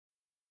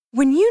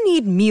When you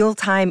need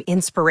mealtime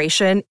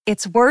inspiration,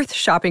 it's worth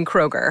shopping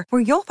Kroger,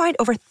 where you'll find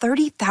over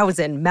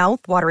 30,000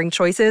 mouth-watering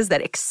choices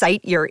that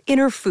excite your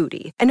inner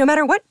foodie. And no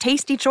matter what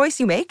tasty choice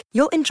you make,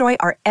 you'll enjoy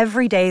our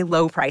everyday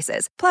low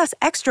prices, plus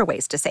extra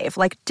ways to save,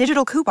 like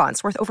digital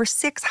coupons worth over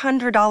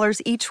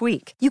 $600 each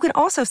week. You can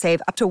also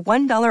save up to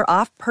 $1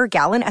 off per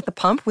gallon at the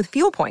pump with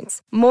fuel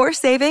points. More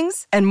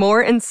savings and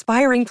more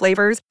inspiring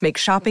flavors make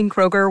shopping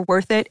Kroger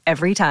worth it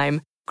every time.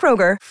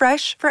 Kroger,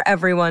 fresh for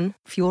everyone.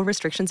 Fuel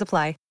restrictions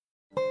apply.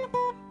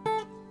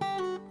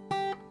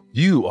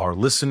 You are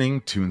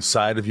listening to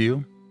Inside of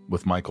You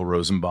with Michael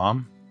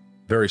Rosenbaum.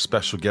 Very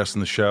special guest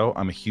on the show.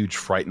 I'm a huge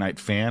Fright Night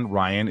fan.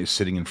 Ryan is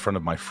sitting in front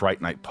of my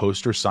Fright Night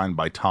poster signed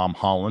by Tom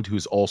Holland,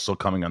 who's also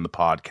coming on the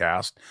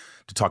podcast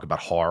to talk about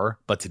horror.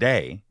 But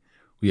today,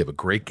 we have a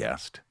great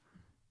guest.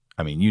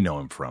 I mean, you know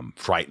him from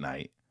Fright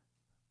Night.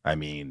 I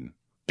mean,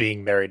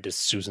 being married to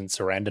Susan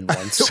Sarandon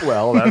once.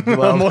 well,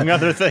 among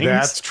other things.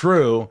 That's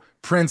true.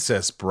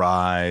 Princess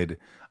Bride.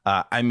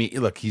 I mean,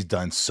 look, he's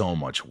done so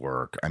much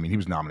work. I mean, he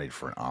was nominated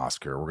for an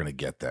Oscar. We're going to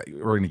get that.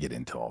 We're going to get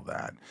into all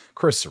that.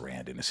 Chris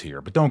Sarandon is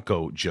here, but don't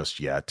go just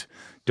yet.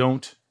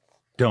 Don't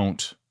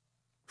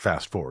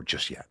fast forward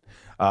just yet.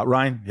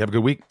 Ryan, you have a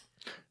good week?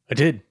 I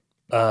did.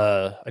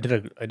 I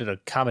did a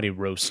comedy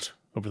roast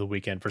over the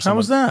weekend for someone. How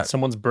was that?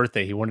 Someone's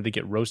birthday. He wanted to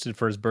get roasted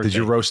for his birthday. Did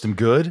you roast him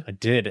good? I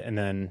did, and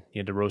then you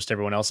had to roast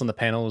everyone else on the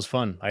panel. It was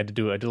fun. I did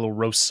a little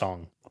roast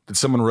song. Did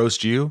someone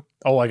roast you?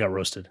 Oh, I got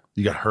roasted.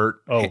 You got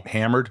hurt?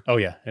 Hammered? Oh,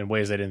 yeah, in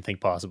ways I didn't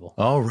think possible.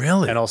 Oh,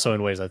 really? And also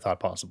in ways I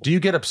thought possible. Do you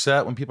get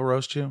upset when people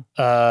roast you?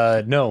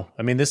 No.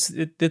 I mean,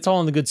 it's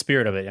all in the good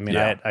spirit of it. I mean,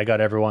 yeah. I got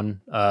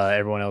everyone.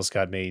 Everyone else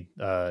got me.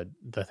 I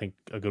think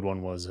a good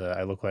one was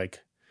I look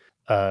like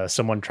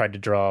someone tried to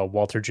draw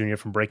Walter Jr.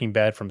 from Breaking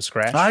Bad from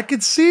scratch. I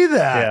could see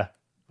that. Yeah.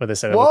 But they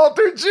said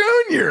Walter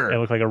Jr. It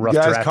looked like a rough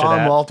draft. draft. Call him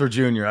that. Walter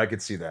Jr. I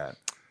could see that.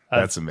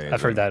 That's amazing.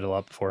 I've heard that a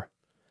lot before.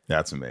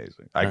 That's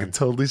amazing. I could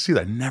totally see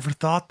that. I never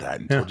thought that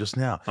until just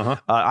now.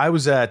 I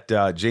was at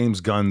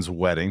James Gunn's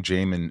wedding.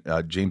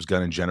 James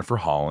Gunn and Jennifer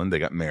Holland. They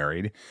got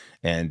married,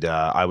 and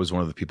I was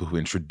one of the people who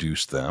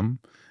introduced them.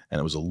 And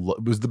it was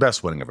the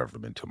best wedding I've ever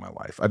been to in my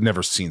life. I've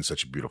never seen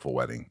such a beautiful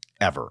wedding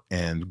ever,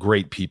 and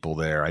great people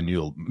there. I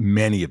knew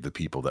many of the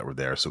people that were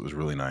there, so it was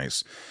really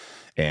nice.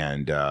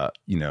 And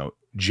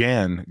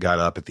Jen got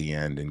up at the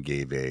end and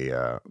gave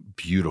a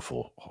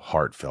beautiful,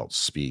 heartfelt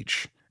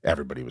speech.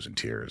 Everybody was in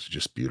tears,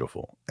 just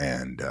beautiful.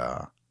 And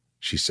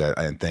she said,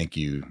 and thank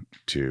you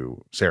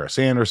to Sarah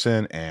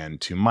Sanderson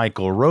and to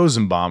Michael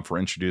Rosenbaum for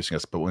introducing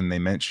us. But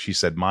when she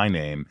said my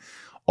name,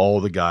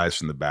 all the guys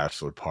from the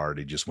bachelor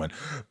party just went,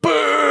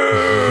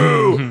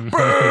 boo,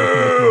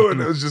 boo. And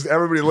it was just,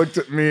 everybody looked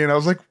at me and I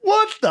was like,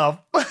 what the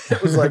f-?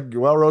 It was like,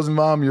 well,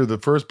 Rosenbaum, you're the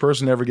first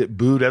person to ever get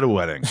booed at a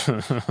wedding.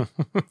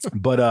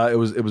 But it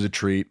was a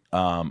treat.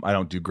 I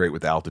don't do great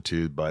with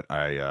altitude, but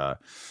I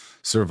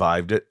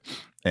survived it.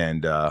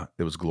 And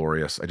it was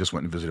glorious. I just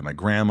went and visited my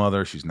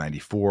grandmother. She's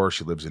 94.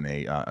 She lives in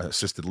a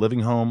assisted living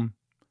home,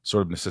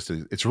 sort of an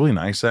assisted. It's really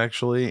nice,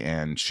 actually,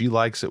 and she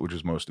likes it, which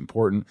is most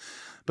important.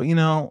 But,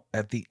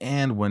 at the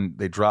end, when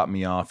they dropped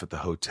me off at the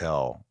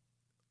hotel,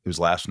 it was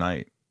last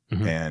night,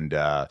 and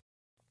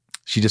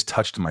she just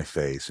touched my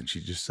face, and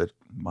she just said,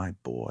 my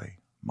boy,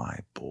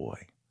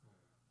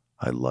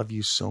 I love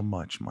you so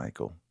much,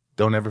 Michael.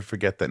 Don't ever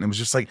forget that. And it was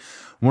just like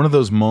one of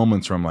those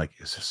moments where I'm like,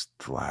 is this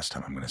the last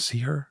time I'm going to see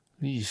her?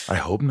 I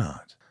hope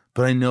not,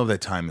 but I know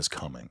that time is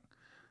coming.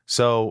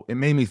 So it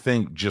made me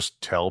think, just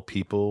tell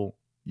people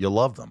you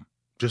love them.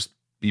 Just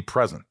be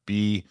present.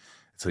 It's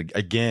like,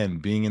 again,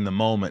 being in the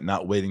moment,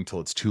 not waiting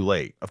till it's too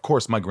late. Of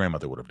course, my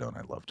grandmother would have known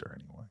I loved her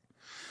anyway.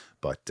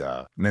 But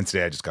and then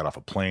today I just got off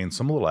a plane,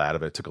 so I'm a little out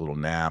of it. Took a little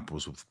nap,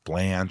 was with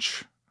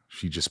Blanche.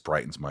 She just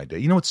brightens my day.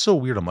 It's so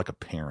weird. I'm like a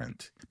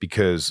parent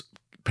because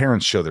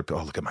parents show their,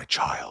 look at my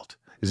child.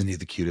 Isn't he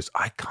the cutest?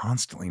 I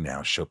constantly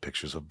now show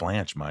pictures of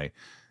Blanche,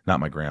 not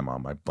my grandma,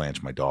 my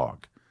Blanche, my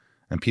dog.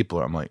 And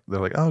they're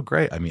like, oh,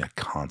 great. I mean, I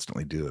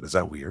constantly do it. Is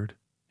that weird?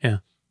 Yeah.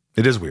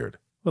 It is weird.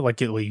 Well, like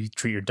the way you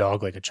treat your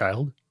dog like a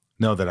child?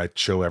 No, that I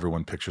show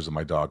everyone pictures of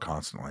my dog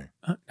constantly.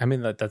 I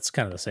mean, that's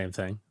kind of the same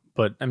thing.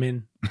 But, I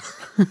mean.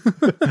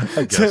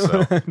 I guess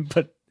so.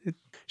 But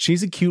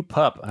she's a cute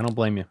pup. I don't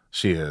blame you.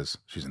 She is.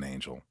 She's an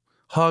angel.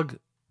 Hug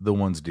the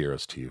ones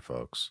dearest to you,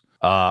 folks.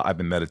 I've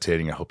been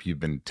meditating. I hope you've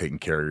been taking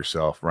care of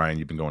yourself. Ryan,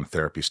 you've been going to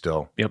therapy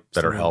still? Yep.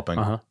 Better helping?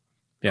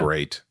 Yeah.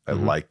 Great. I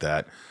like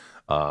that.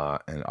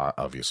 And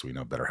obviously, we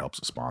know BetterHelp's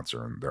a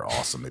sponsor, and they're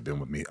awesome. They've been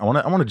with me. I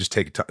want to just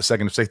take a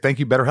second to say thank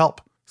you, BetterHelp.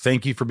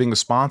 Thank you for being a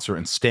sponsor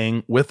and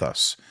staying with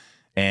us.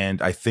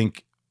 And I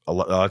think a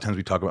lot of times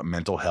we talk about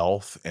mental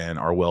health and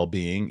our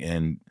well-being,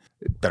 and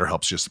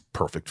BetterHelp's just a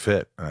perfect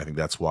fit. And I think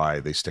that's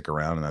why they stick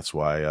around, and that's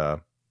why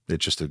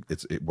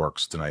it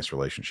works. It's a nice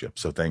relationship.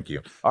 So thank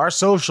you. Our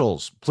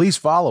socials, please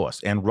follow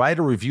us and write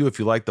a review if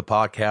you like the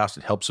podcast.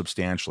 It helps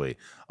substantially.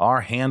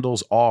 Our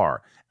handles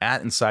are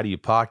 @Inside of You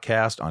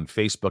Podcast on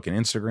Facebook and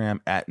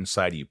Instagram,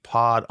 @Inside of You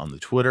Pod on the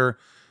Twitter.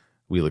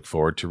 we look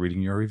forward to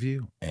reading your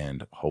review,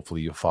 and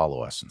hopefully you'll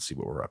follow us and see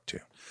what we're up to.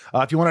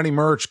 If you want any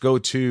merch, go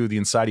to the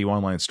Inside You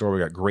online store. We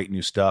got great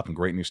new stuff and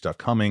great new stuff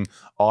coming.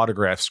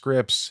 Autographed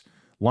scripts,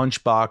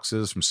 lunch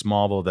boxes from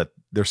Smallville that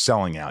they're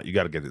selling out. You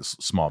got to get this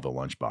Smallville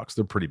lunchbox.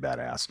 They're pretty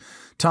badass.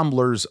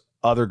 Tumblers,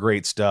 other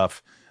great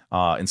stuff.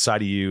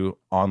 Inside of You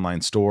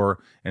online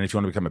store. And if you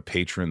want to become a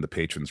patron, the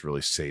patrons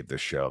really save this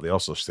show. They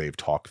also save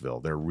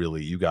Talkville. They're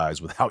really, you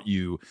guys, without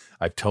you,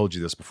 I've told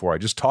you this before. I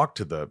just talked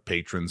to the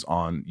patrons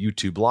on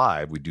YouTube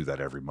Live. We do that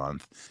every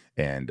month.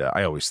 And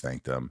I always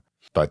thank them.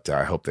 But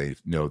I hope they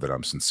know that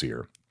I'm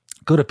sincere.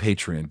 Go to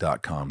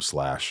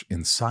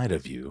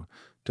patreon.com/insideofyou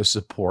to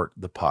support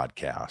the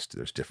podcast.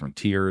 There's different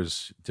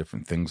tiers,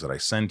 different things that I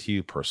send to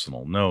you,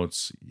 personal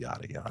notes,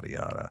 yada, yada,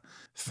 yada.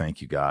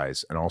 Thank you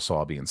guys. And also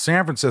I'll be in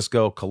San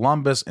Francisco,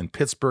 Columbus, and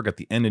Pittsburgh at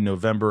the end of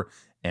November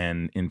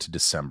and into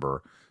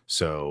December.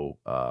 So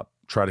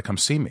try to come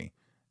see me.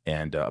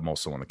 And I'm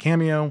also on a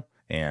Cameo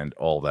and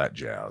all that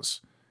jazz.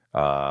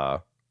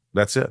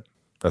 That's it.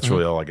 That's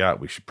really all I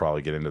got. We should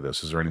probably get into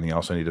this. Is there anything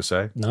else I need to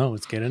say? No,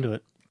 let's get into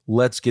it.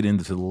 Let's get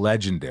into the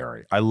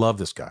legendary. I love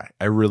this guy.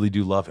 I really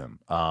do love him.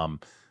 I'm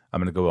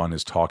going to go on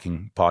his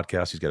talking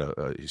podcast.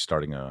 He's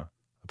starting a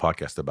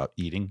podcast about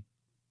eating,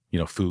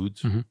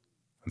 foods. Mm-hmm.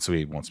 And so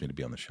he wants me to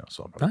be on the show.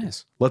 So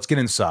nice. Let's get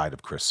inside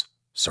of Chris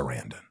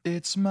Sarandon.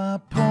 It's my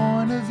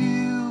point of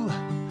view.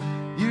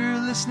 You're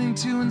listening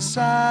to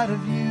Inside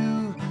of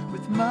You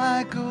with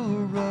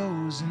Michael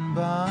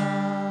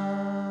Rosenbaum.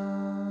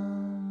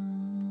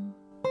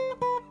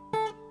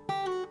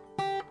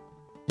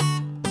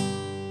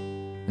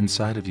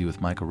 Inside of You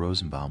with Michael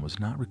Rosenbaum was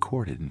not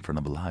recorded in front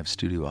of a live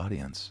studio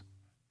audience.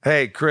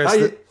 Hey,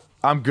 Chris,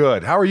 I'm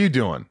good. How are you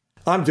doing?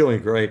 I'm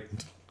doing great.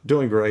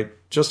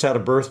 Just had a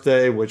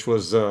birthday, which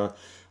was a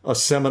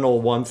seminal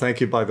one.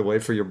 Thank you, by the way,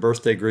 for your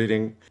birthday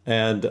greeting.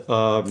 And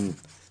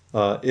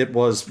it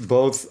was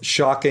both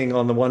shocking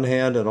on the one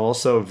hand and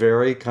also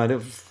very kind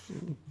of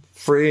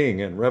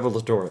freeing and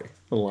revelatory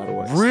in a lot of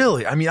ways.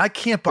 Really? I mean, I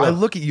can't. Yeah. I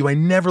look at you. I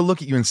never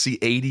look at you and see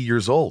 80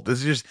 years old.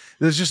 There's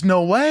just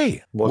no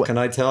way. What can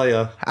I tell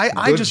you?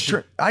 I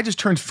just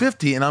turned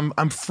 50 and I'm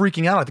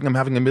freaking out. I think I'm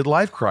having a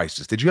midlife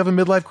crisis. Did you have a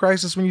midlife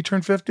crisis when you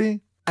turned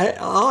 50?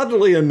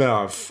 Oddly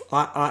enough,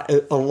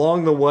 I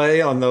along the way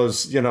on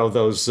those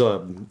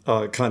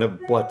kind of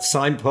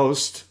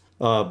signpost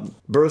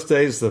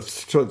birthdays, the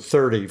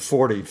 30,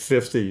 40,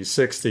 50,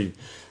 60,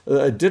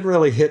 it didn't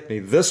really hit me.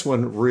 This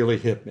one really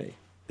hit me.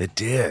 It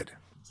did.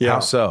 Yeah.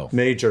 How so?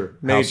 Major.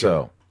 How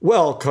so?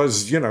 Well,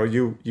 because,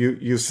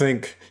 you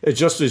think,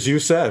 just as you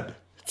said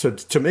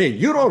to me,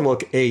 you don't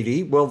look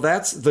 80. Well,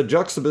 that's the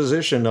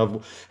juxtaposition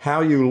of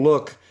how you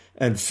look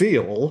and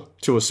feel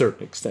to a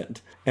certain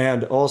extent.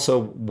 And also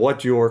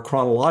what your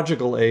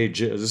chronological age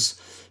is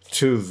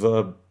to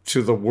the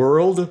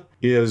world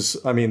is,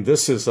 I mean,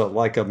 this is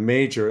like a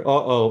major,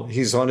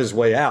 he's on his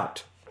way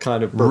out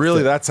kind of birthday.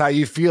 Really, that's how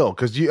you feel?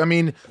 Because no,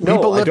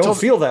 I don't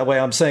feel that way.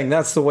 I'm saying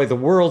that's the way the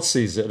world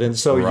sees it, and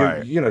so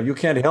right. you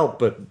can't help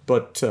but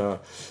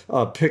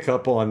pick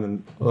up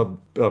on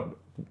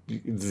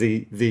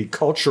the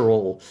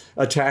cultural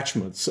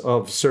attachments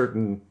of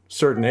certain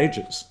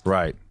ages.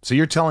 Right. So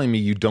you're telling me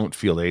you don't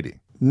feel 80?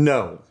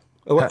 No.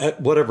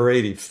 Whatever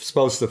 80 is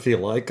supposed to feel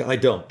like, I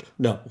don't.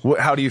 No.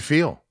 How do you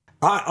feel?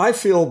 I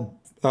feel.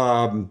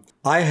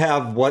 I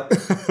have what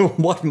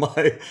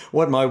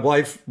my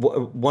wife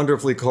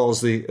wonderfully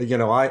calls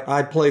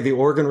I play the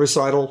organ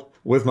recital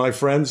with my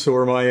friends who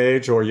are my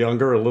age or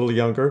younger, a little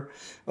younger.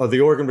 The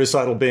organ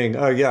recital being,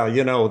 I've got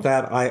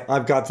that.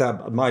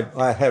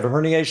 I have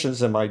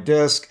herniations in my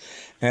disc,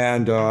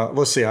 and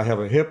let's see, I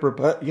have a hip.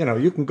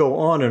 You can go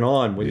on and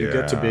on when you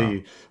get to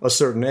be a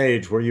certain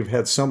age where you've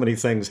had so many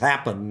things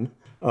happen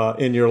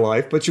in your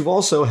life, but you've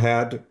also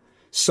had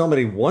so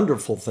many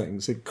wonderful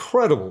things,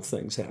 incredible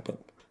things happen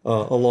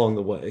along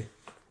the way.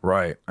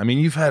 Right. I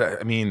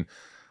mean,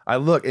 I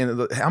look,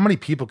 and how many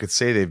people could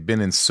say they've been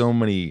in so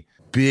many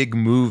big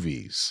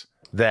movies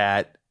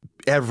that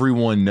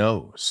everyone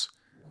knows?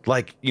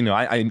 Like,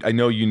 I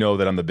know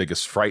that I'm the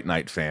biggest Fright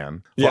Night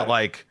fan, but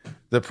like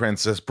The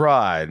Princess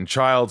Bride and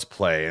Child's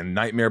Play and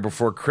Nightmare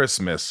Before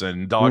Christmas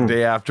and Dog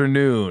Day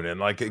Afternoon, and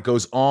like it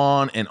goes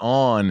on and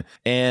on.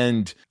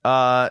 And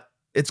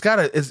it's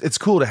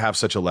cool to have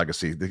such a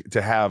legacy,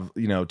 to have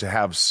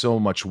so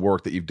much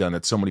work that you've done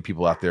that so many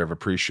people out there have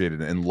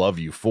appreciated and love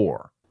you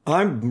for.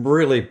 I'm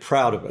really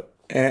proud of it,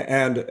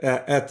 and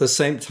at the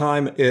same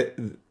time,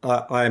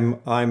 I'm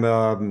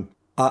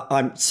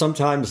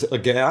sometimes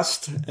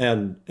aghast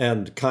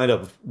and kind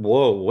of,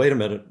 whoa, wait a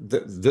minute,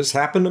 this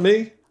happened to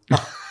me.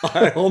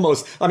 I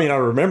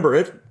remember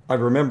it. I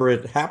remember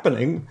it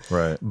happening.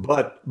 Right.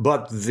 But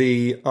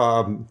the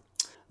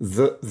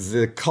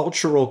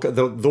cultural,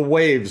 the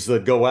waves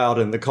that go out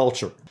in the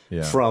culture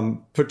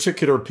from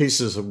particular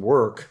pieces of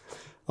work,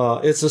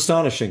 it's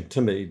astonishing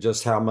to me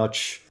just how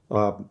much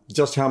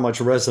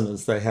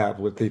resonance they have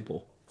with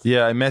people.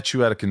 Yeah, I met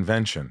you at a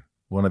convention,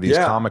 one of these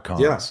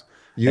Comic-Cons. Yeah.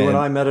 You and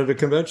I met at a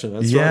convention.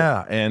 That's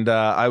right. And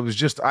I was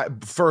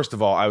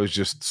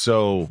just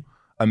so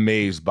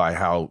amazed by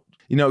how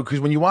because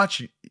when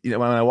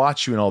when I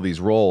watch you in all these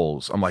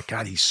roles, I'm like,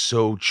 God, he's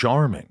so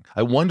charming.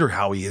 I wonder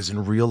how he is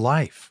in real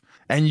life.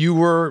 And you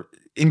were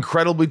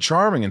incredibly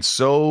charming and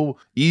so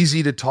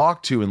easy to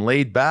talk to and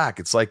laid back.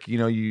 It's like,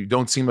 you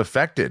don't seem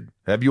affected.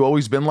 Have you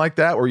always been like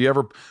that? Were you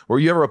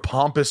ever a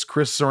pompous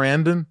Chris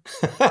Sarandon?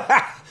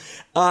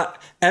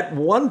 At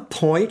one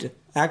point,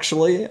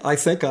 actually, I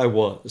think I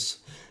was.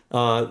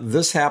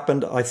 This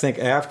happened, I think,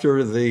 after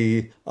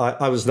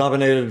I was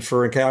nominated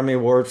for Academy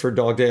Award for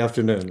Dog Day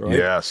Afternoon, right?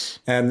 Yes.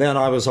 And then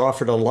I was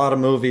offered a lot of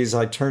movies.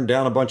 I turned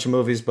down a bunch of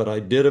movies, but I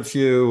did a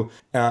few.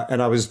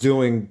 And I was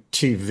doing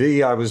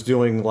TV. I was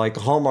doing like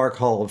Hallmark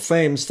Hall of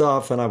Fame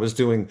stuff. And I was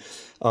doing,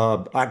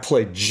 I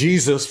played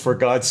Jesus, for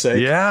God's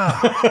sake.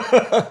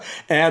 Yeah.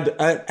 and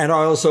I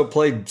also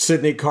played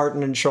Sidney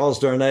Carton and Charles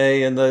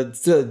Darnay in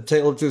the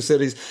Tale of Two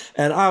Cities.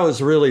 And I was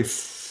really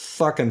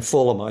fucking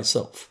full of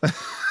myself.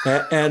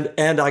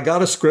 And I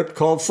got a script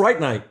called Fright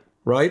Night,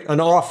 right? An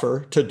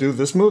offer to do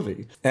this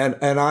movie. And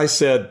I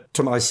said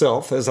to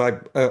myself, as I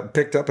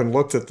picked up and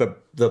looked at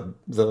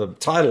the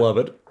title of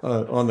it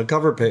on the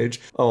cover page,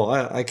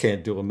 I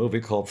can't do a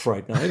movie called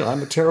Fright Night.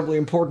 I'm a terribly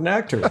important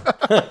actor.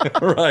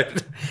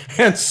 Right.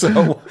 And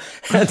so,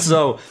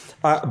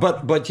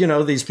 but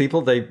these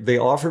people, they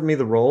offered me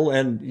the role,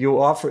 and you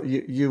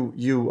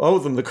owe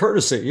them the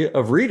courtesy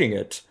of reading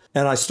it.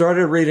 And I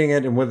started reading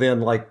it, and within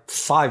like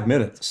 5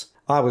 minutes,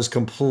 I was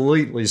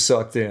completely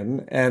sucked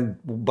in. And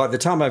by the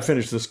time I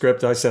finished the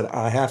script, I said,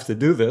 I have to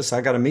do this.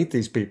 I got to meet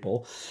these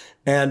people.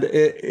 And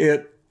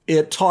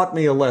it taught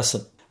me a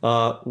lesson,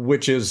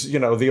 which is,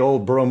 the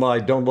old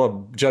bromide,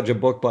 don't judge a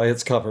book by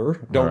its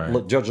cover.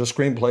 Don't judge a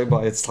screenplay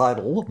by its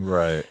title.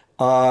 Right.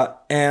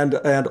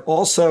 And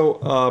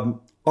also,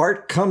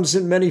 art comes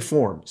in many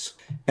forms.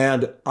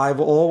 And I've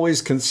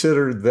always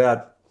considered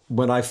that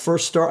when I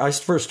first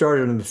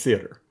started in the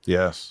theater.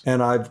 Yes.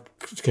 And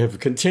have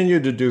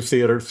continued to do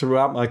theater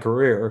throughout my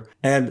career.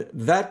 And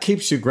that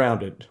keeps you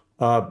grounded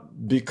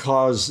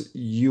because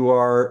you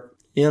are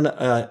in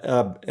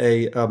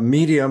a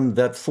medium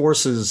that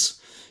forces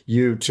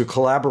you to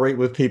collaborate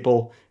with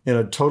people in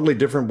a totally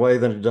different way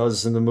than it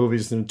does in the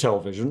movies and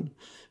television.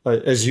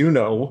 As in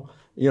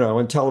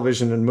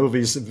television and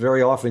movies,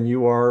 very often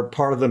you are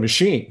part of the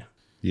machine.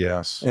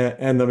 Yes.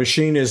 And the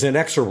machine is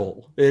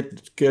inexorable.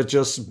 It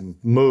just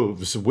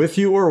moves with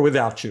you or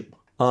without you.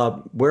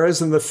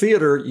 Whereas in the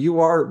theater, you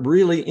are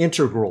really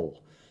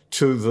integral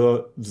to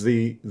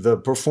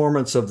the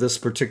performance of this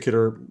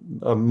particular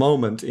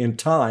moment in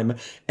time,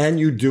 and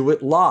you do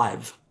it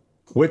live,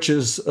 which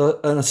is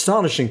an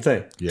astonishing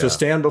thing to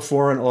stand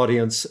before an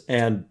audience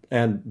and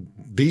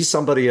be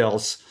somebody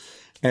else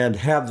and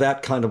have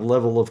that kind of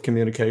level of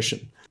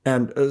communication.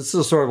 And this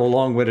is sort of a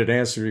long-winded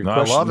answer to your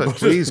question. I love it.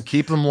 Please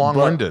keep them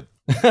long-winded.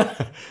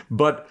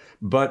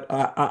 But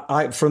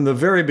I from the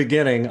very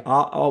beginning,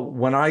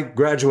 when I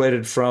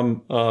graduated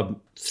from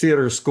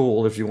theater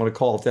school, if you want to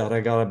call it that,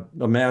 I got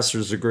a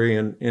master's degree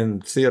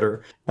in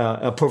theater,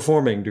 a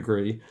performing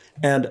degree.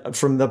 And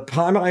from the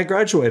time I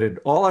graduated,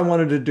 all I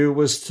wanted to do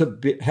was to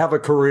have a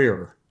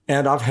career.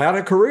 And I've had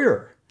a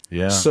career.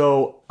 Yeah.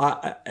 So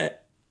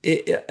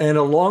and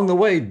along the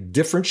way,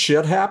 different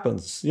shit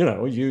happens.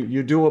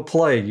 You do a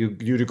play,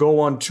 you go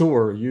on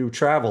tour, you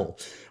travel,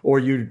 or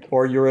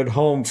you're at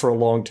home for a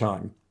long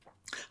time.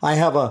 I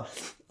have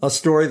a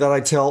story that I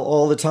tell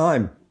all the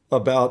time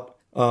about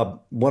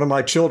one of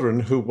my children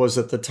who was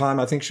at the time,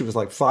 I think she was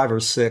like 5 or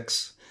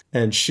 6,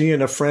 and she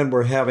and a friend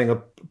were having a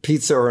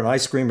pizza or an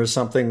ice cream or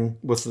something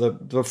with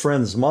the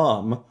friend's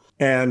mom,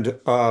 and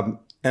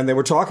they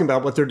were talking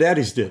about what their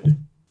daddies did,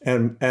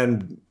 and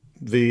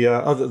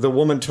the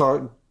woman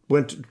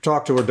went to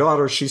talk to her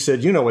daughter. She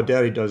said, "You know what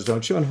daddy does,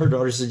 don't you?" And her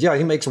daughter said, "Yeah,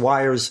 he makes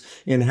wires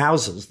in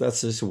houses."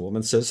 That's this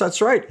woman says, "That's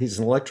right. He's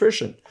an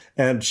electrician."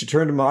 And she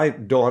turned to my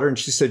daughter and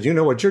she said, "You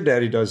know what your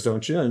daddy does,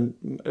 don't you?"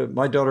 And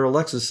my daughter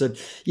Alexis said,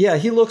 "Yeah,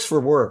 he looks for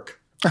work."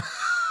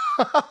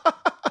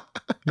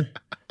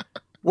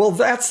 Well,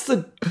 that's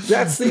the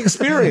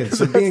experience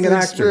of being an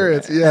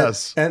actor.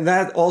 Yes. And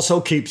that also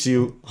keeps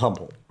you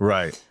humble.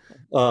 Right.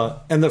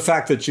 And the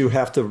fact that you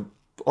have to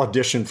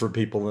audition for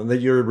people and that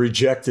you're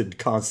rejected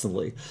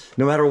constantly,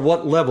 no matter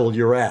what level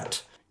you're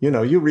at.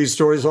 You read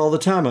stories all the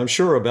time, I'm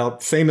sure,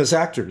 about famous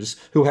actors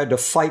who had to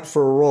fight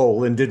for a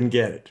role and didn't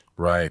get it.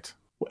 Right.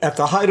 At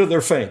the height of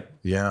their fame.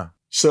 Yeah.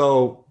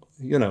 So,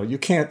 you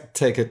can't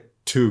take it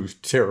too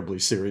terribly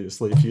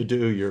seriously. If you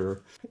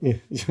do,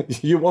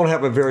 you won't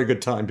have a very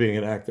good time being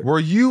an actor. Were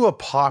you a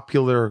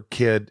popular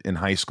kid in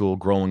high school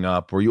growing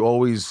up? Were you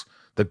always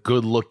the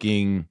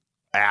good-looking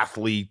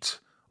athlete?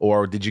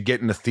 Or did you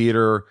get into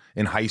theater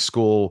in high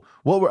school?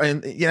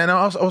 And I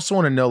also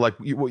want to know what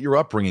your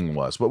upbringing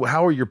was.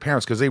 How were your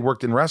parents? Because they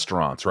worked in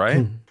restaurants,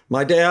 right?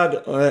 My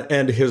dad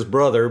and his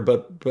brother,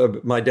 but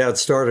my dad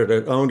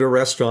owned a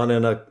restaurant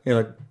in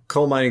a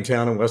coal mining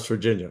town in West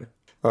Virginia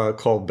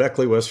called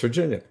Beckley, West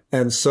Virginia.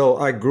 And so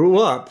I grew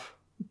up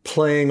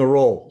playing a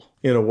role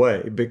in a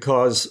way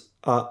because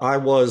I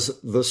was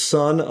the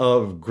son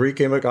of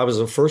Greek immigrant. I was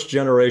a first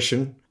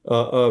generation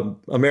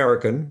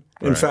American.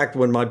 In fact,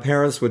 when my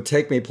parents would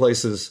take me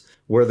places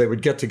where they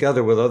would get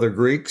together with other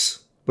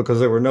Greeks, because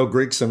there were no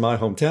Greeks in my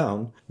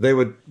hometown. They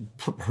would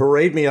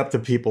parade me up to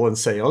people and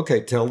say, okay,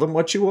 tell them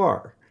what you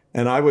are.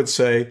 And I would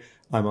say,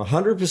 I'm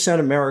 100%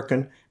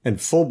 American and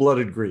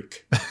full-blooded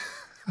Greek.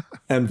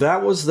 And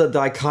that was the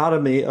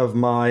dichotomy of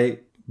my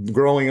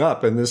growing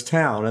up in this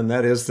town. And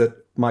that is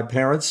that my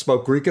parents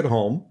spoke Greek at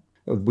home.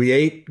 We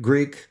ate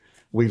Greek.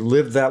 We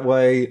lived that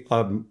way.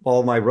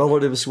 All my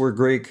relatives were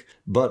Greek.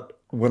 But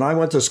when I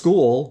went to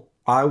school,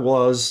 I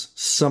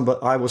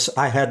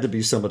had to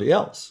be somebody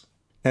else.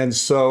 And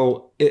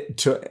so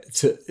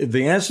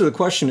the answer to the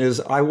question is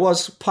I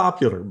was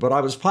popular, but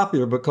I was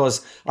popular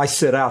because I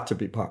set out to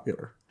be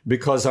popular,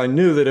 because I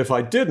knew that if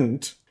I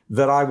didn't,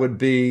 that I would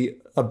be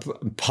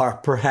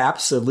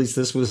perhaps, at least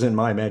this was in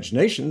my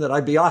imagination, that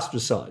I'd be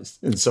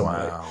ostracized in some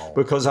way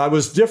because I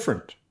was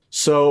different.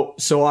 So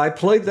I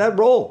played that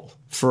role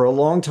for a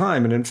long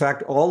time. And in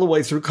fact, all the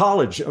way through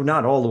college,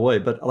 not all the way,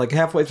 but like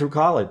halfway through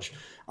college,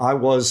 I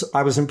was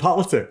in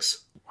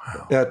politics.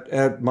 Wow.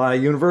 At my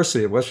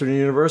university, at West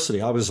Virginia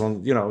University. I was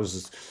on, I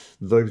was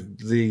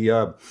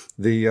the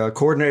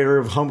coordinator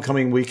of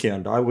homecoming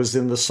weekend. I was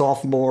in the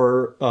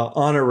sophomore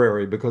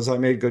honorary because I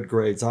made good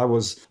grades. I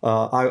was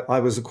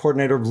the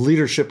coordinator of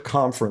leadership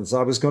conference.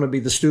 I was going to be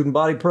the student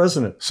body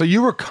president. So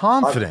you were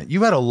confident.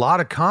 You had a lot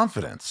of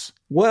confidence.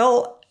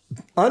 Well,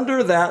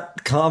 under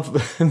that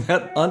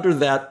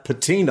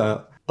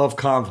patina of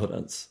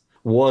confidence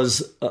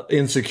was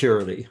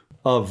insecurity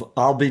of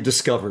I'll be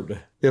discovered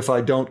if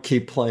I don't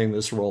keep playing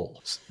this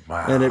role.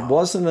 Wow. And it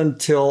wasn't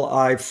until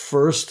I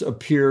first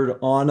appeared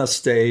on a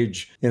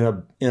stage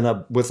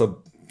with a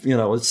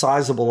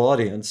sizable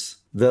audience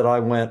that I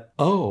went,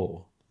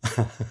 oh,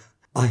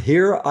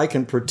 here I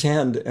can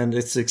pretend and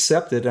it's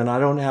accepted, and I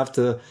don't have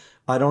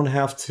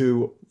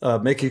to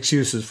make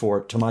excuses for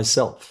it to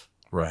myself.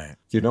 Right.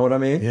 Do you know what I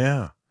mean?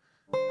 Yeah.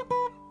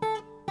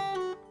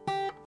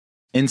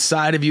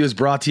 Inside of You is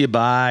brought to you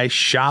by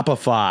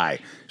Shopify.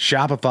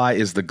 Shopify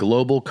is the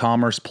global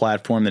commerce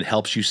platform that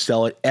helps you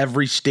sell at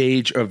every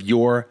stage of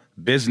your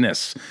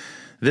business.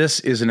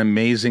 This is an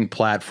amazing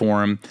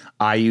platform.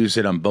 I use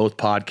it on both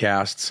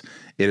podcasts.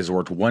 It has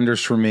worked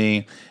wonders for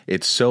me.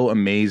 It's so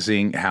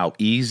amazing how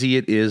easy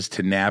it is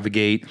to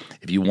navigate.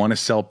 If you want to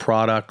sell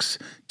products,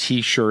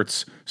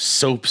 t-shirts,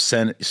 soap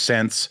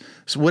scents,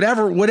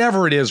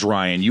 whatever it is,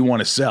 Ryan, you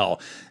want to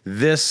sell,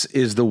 this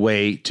is the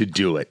way to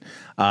do it.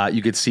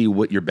 You could see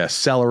what your best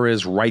seller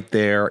is right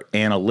there,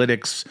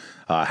 analytics,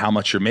 how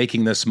much you're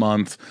making this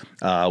month,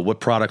 what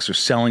products are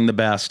selling the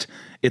best.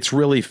 It's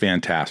really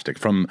fantastic.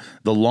 From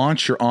the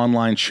launch your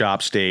online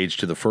shop stage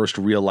to the first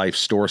real life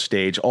store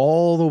stage,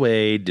 all the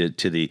way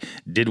to the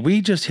did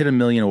we just hit 1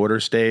 million order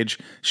stage?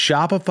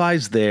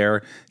 Shopify's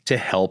there to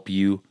help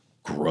you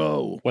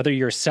grow. Whether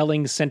you're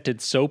selling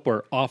scented soap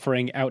or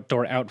offering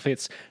outdoor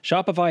outfits,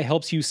 Shopify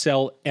helps you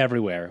sell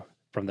everywhere.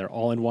 From their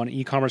all-in-one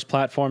e-commerce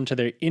platform to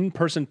their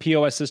in-person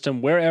POS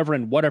system, wherever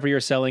and whatever you're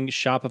selling,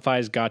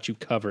 Shopify's got you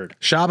covered.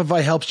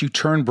 Shopify helps you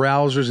turn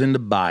browsers into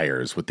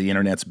buyers with the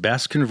internet's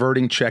best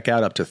converting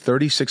checkout, up to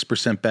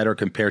 36% better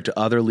compared to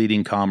other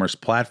leading commerce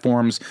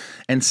platforms,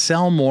 and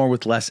sell more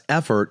with less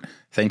effort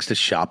thanks to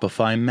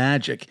Shopify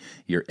Magic,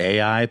 your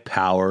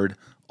AI-powered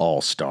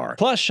all-star.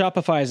 Plus,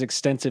 Shopify's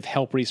extensive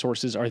help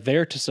resources are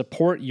there to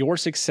support your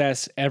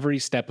success every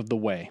step of the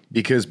way.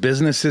 Because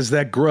businesses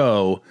that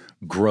grow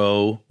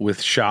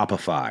with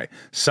Shopify.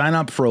 Sign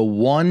up for a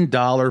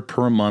 $1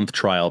 per month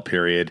trial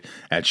period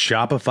at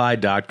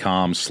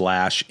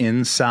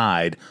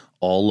shopify.com/inside,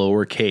 all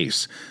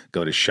lowercase.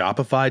 Go to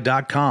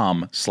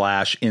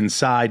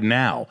shopify.com/inside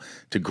now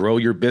to grow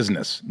your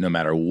business, no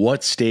matter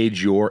what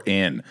stage you're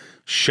in.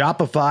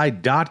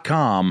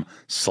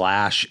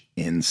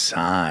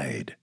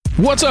 Shopify.com/inside.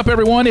 What's up,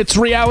 everyone? It's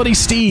Reality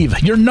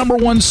Steve, your number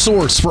one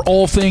source for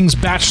all things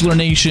Bachelor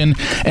Nation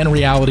and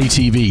reality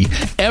TV.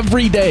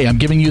 Every day, I'm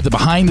giving you the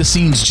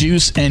behind-the-scenes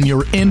juice and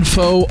your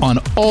info on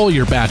all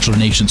your Bachelor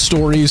Nation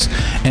stories,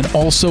 and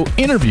also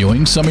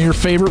interviewing some of your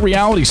favorite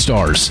reality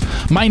stars.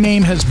 My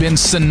name has been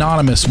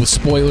synonymous with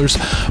spoilers,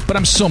 but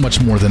I'm so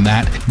much more than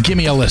that. Give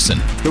me a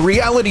listen. The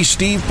Reality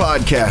Steve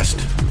Podcast,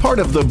 part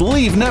of the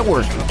Believe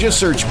Network. Just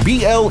search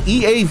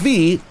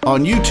BLEAV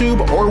on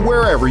YouTube or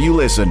wherever you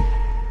listen.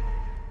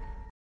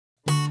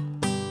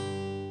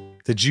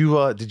 Did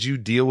you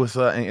deal with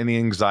any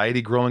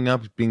anxiety growing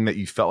up, being that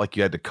you felt like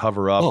you had to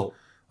cover up,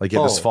 like you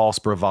had this false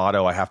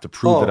bravado, I have to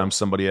prove that I'm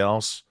somebody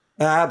else?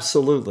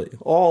 Absolutely.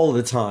 All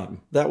the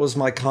time. That was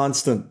my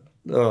constant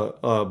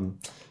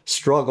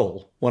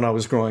struggle when I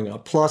was growing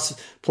up. Plus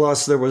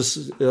there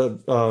was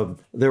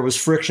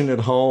friction at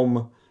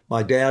home.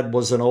 My dad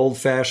was an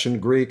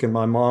old-fashioned Greek, and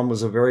my mom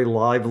was a very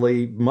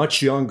lively,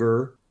 much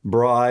younger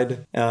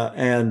bride,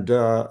 and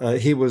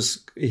he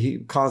was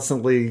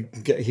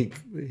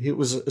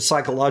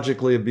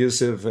psychologically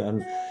abusive,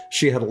 and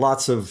she had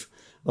lots of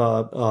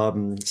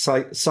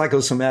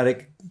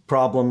psychosomatic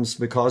problems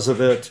because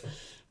of it.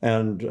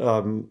 And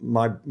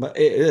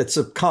it's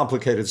a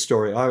complicated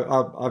story.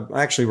 I'm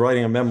actually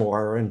writing a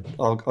memoir, and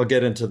I'll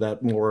get into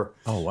that more.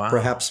 Oh wow!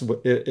 Perhaps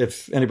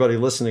if anybody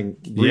listening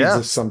reads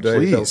it someday,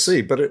 please. They'll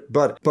see.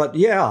 But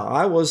yeah,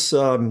 I was.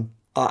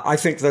 I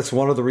think that's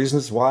one of the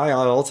reasons why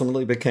I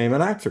ultimately became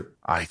an actor.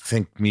 I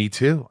think me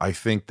too. I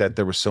think that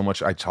there was so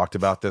much, I talked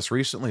about this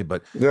recently,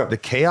 but the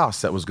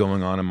chaos that was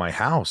going on in my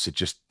house, it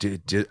just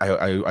did.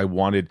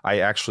 I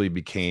actually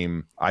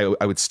became, I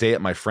would stay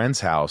at my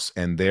friend's house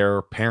and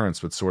their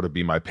parents would sort of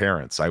be my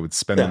parents. I would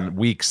spend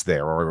weeks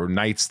there or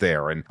nights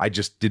there. And I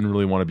just didn't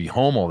really want to be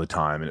home all the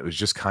time. And it was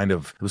just kind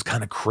of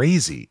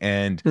crazy.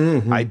 And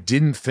I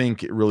didn't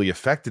think it really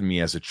affected me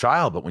as a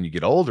child. But when you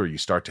get older, you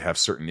start to have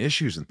certain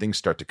issues and things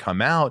start to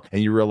come out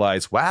and you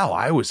realize, wow,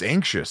 I was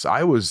anxious.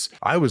 I was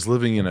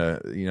living in a,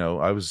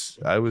 I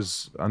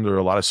was under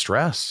a lot of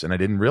stress and I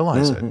didn't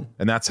realize it.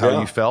 And that's how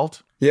you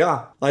felt?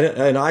 Yeah. I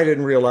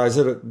didn't realize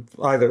it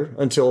either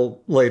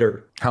until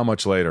later. How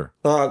much later?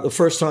 The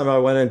first time I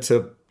went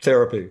into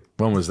therapy.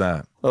 When was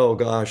that? Oh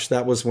gosh,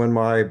 that was when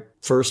my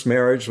first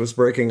marriage was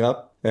breaking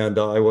up. And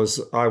I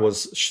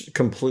was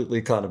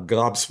completely kind of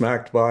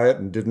gobsmacked by it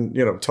and didn't,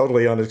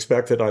 totally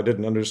unexpected. I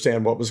didn't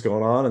understand what was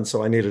going on. And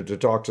so I needed to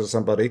talk to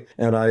somebody.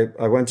 And I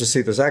went to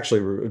see this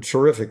actually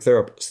terrific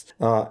therapist.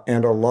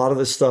 And a lot of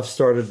this stuff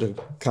started to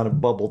kind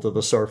of bubble to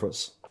the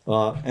surface.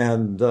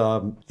 And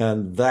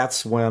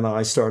that's when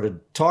I started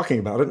talking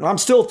about it. And I'm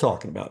still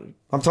talking about it.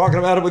 I'm talking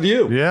about it with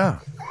you. Yeah.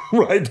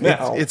 Right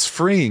now. It's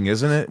freeing,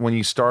 isn't it? When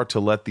you start to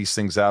let these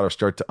things out or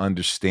start to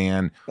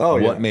understand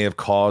what may have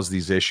caused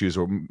these issues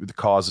or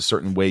cause a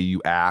certain way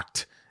you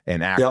act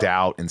and act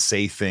out and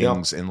say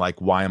things and like,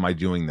 why am I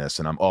doing this?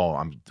 And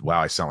wow,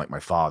 I sound like my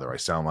father. I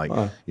sound like,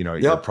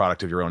 you're a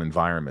product of your own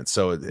environment.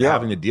 So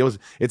having to deal with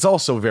it's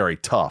also very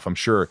tough. I'm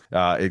sure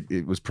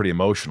it was pretty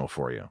emotional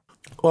for you.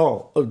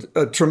 Oh,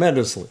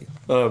 tremendously.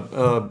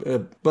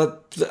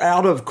 But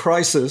out of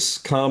crisis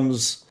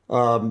comes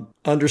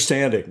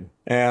understanding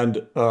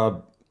and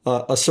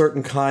a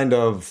certain kind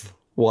of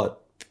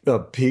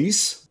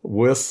peace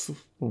with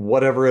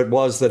whatever it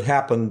was that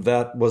happened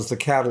that was the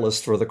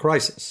catalyst for the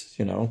crisis,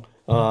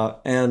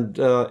 And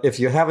if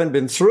you haven't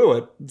been through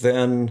it,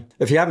 then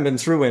if you haven't been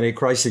through any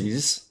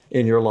crises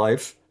in your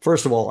life,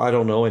 first of all, I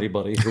don't know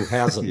anybody who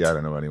hasn't. Yeah, I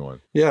don't know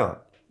anyone. Yeah.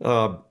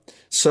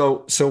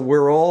 So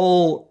we're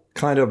all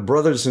kind of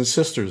brothers and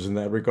sisters in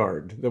that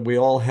regard, that we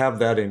all have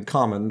that in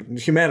common.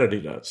 Humanity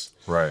does.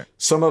 Right.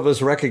 Some of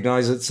us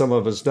recognize it, some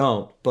of us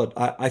don't. But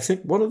I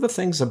think one of the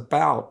things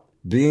about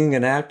being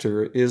an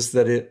actor is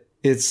that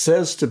it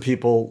says to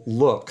people,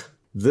 look,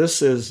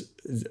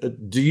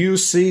 do you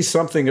see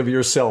something of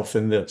yourself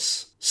in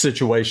this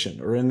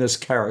situation or in this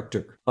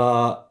character?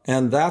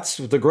 And that's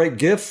the great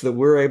gift that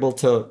we're able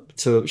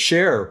to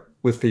share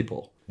with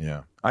people.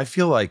 Yeah. I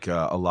feel like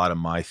a lot of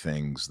my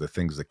things, the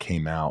things that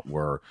came out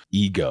were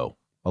ego,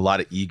 a lot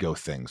of ego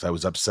things. I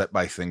was upset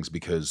by things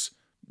because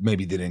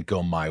maybe they didn't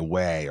go my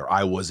way or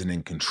I wasn't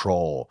in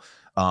control.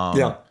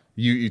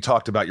 You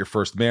talked about your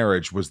first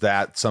marriage. Was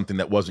that something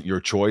that wasn't your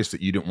choice,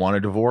 that you didn't want a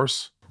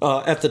divorce?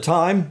 At the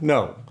time,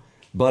 no.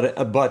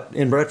 But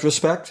in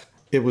retrospect,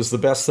 it was the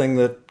best thing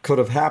that could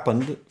have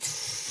happened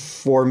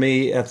for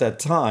me at that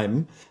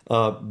time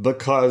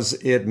because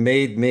it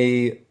made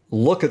me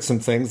look at some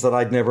things that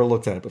I'd never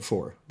looked at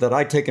before, that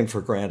I'd taken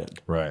for granted.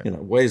 Right.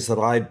 Ways that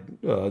I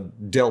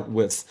dealt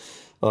with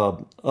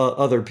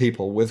other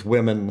people, with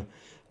women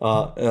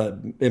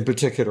in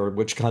particular,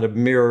 which kind of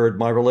mirrored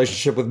my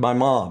relationship with my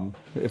mom,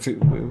 if we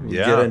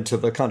get into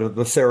the kind of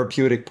the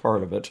therapeutic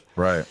part of it.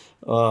 Right.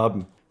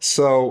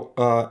 So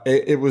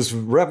it was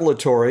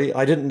revelatory.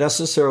 I didn't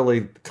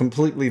necessarily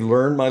completely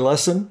learn my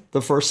lesson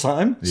the first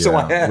time. Yeah. So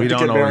I had to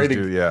get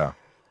married.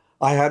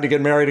 I had to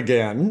get married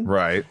again.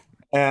 Right.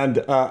 And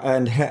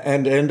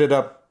ended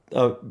up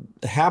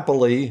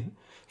happily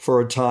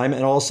for a time,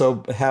 and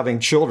also having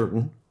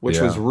children, which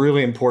was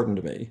really important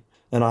to me.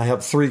 And I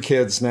have 3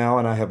 kids now,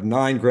 and I have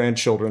 9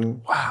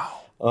 grandchildren.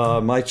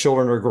 Wow! My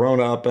children are grown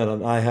up,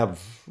 and I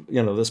have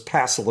this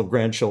passel of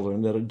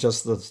grandchildren that are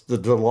just the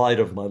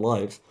delight of my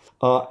life.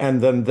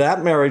 And then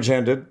that marriage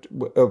ended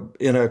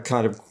in a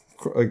kind of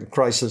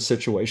crisis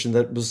situation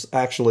that was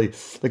actually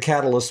the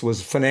catalyst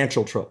was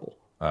financial trouble.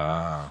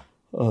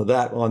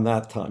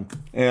 That time,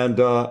 and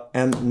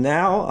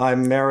now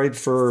I'm married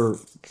for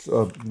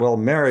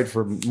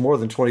more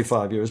than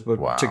 25 years,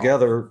 but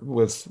together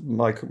with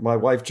my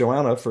wife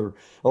Joanna for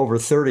over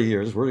 30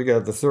 years. We're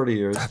together 30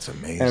 years. That's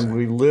amazing. And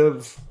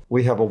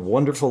we have a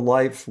wonderful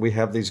life. We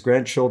have these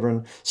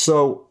grandchildren.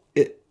 So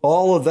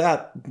all of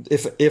that,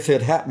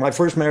 if my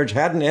first marriage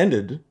hadn't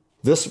ended,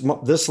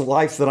 this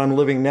life that I'm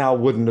living now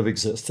wouldn't have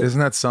existed. Isn't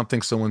that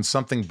something? So when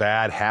something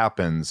bad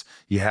happens,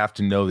 you have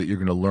to know that you're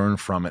going to learn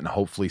from it and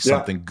hopefully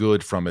something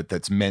good from it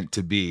that's meant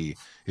to be,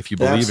 if you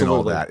believe in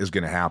all that, is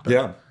going to happen.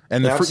 Yeah.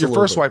 And your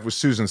first wife was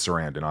Susan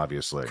Sarandon,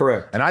 obviously.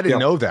 Correct. And I didn't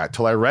know that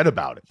till I read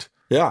about it.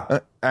 Yeah.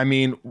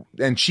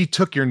 And she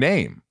took your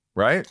name,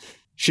 right?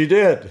 She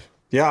did.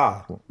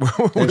 Yeah.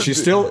 And she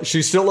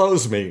still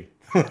owes me.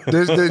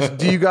 Do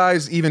you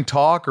guys even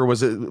talk, or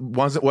was it?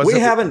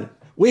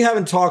 We We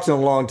haven't talked in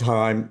a long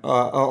time,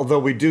 although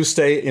we do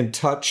stay in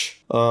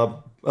touch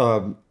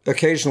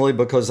occasionally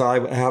because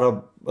I had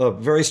a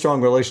very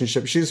strong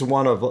relationship. She's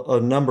one of a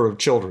number of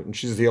children.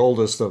 She's the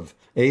oldest of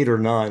 8 or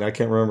 9. I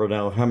can't remember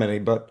now how many,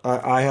 but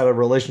I had a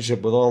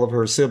relationship with all of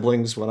her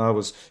siblings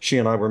when she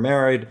and I were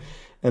married.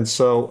 And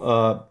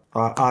so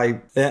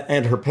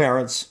and her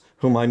parents,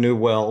 whom I knew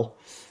well.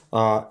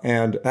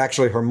 And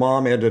actually her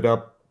mom ended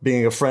up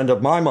being a friend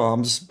of my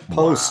mom's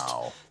post.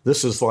 Wow.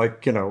 This is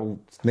like,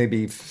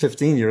 maybe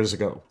 15 years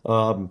ago,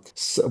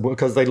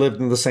 because they lived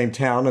in the same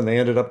town and they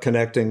ended up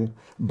connecting.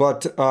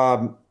 But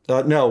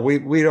no,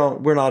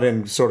 we're not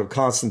in sort of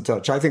constant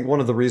touch. I think one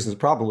of the reasons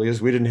probably is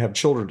we didn't have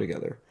children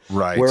together.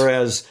 Right.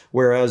 Whereas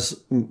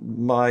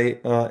my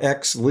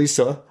ex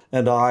Lisa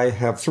and I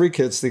have 3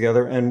 kids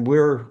together, and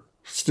we're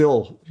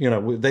still,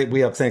 we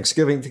have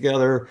Thanksgiving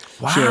together.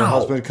 Wow. She and her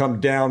husband come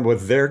down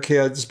with their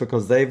kids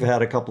because they've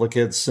had a couple of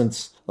kids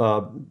since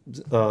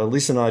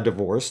Lisa and I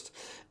divorced.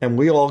 And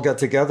we all get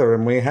together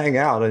and we hang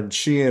out. And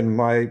she and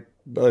my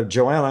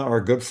Joanna are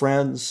good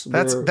friends.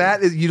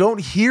 You don't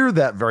hear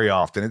that very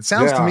often. It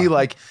sounds to me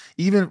like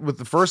even with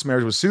the first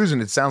marriage with Susan,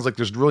 it sounds like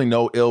there's really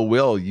no ill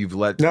will. You've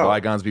let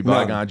bygones be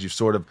bygones. You've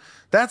sort of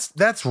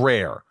that's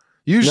rare.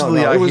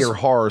 Usually I hear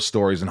horror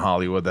stories in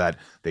Hollywood that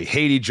they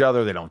hate each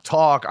other. They don't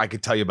talk. I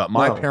could tell you about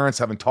my parents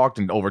haven't talked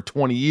in over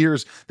 20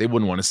 years. They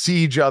wouldn't want to see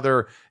each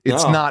other.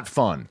 It's not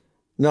fun.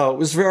 No, it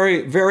was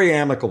very, very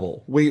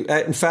amicable.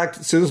 In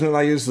fact, Susan and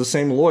I used the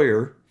same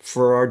lawyer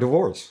for our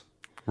divorce.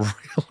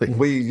 Really?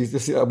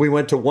 We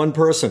went to one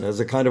person as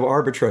a kind of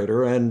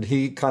arbitrator, and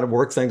he kind of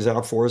worked things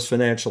out for us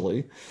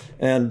financially.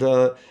 And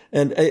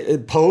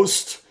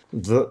post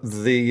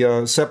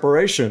the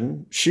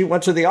separation, she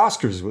went to the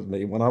Oscars with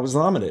me when I was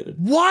nominated.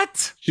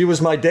 What? She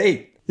was my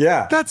date.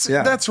 Yeah,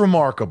 that's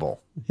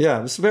remarkable. Yeah,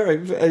 it was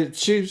very.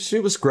 She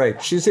was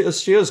great. She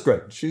is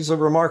great. She's a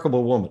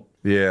remarkable woman.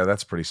 Yeah,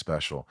 that's pretty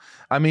special.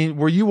 I mean,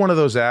 were you one of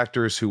those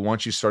actors who,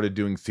 once you started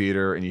doing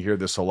theater, and you hear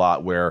this a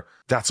lot, where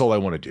that's all I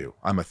want to do?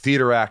 I'm a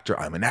theater actor.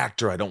 I'm an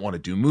actor. I don't want to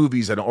do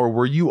movies. Or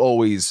were you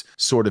always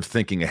sort of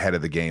thinking ahead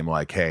of the game,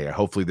 like, hey,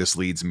 hopefully this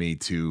leads me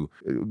to?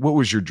 What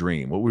was your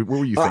dream? What were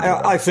you thinking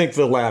about? I think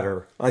the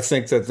latter. I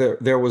think that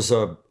there was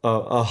a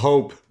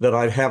hope that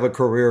I'd have a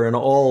career in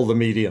all the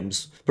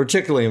mediums,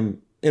 particularly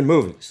in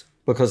movies,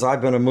 because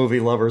I've been a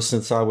movie lover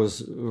since I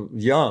was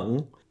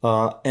young.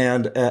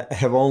 And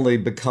have only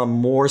become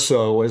more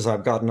so as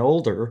I've gotten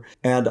older.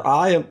 And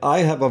I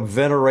have a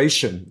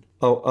veneration,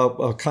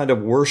 a kind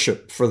of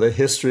worship for the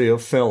history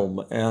of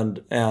film,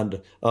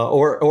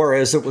 or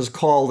as it was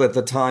called at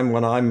the time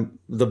when I'm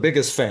the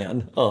biggest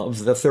fan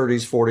of the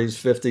 30s, 40s,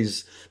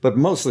 50s, but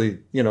mostly,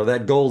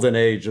 that golden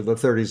age of the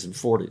 30s and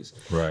 40s,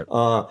 right?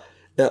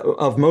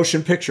 Of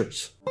motion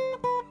pictures.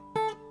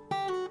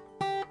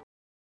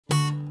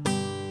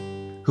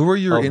 Who were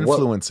your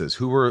influences?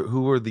 Who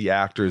were the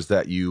actors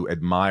that you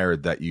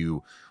admired, that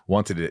you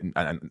wanted to,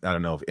 I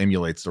don't know if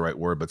emulate's the right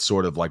word, but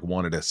sort of like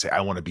wanted to say,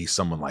 I want to be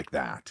someone like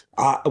that?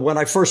 When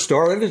I first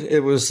started, it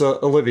was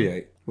Olivier.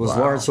 It was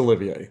Laurence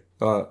Olivier,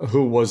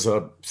 who was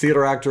a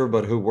theater actor,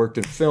 but who worked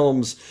in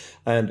films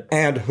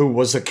and who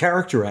was a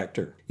character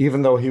actor,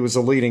 even though he was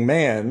a leading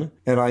man.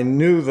 And I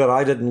knew that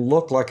I didn't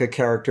look like a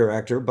character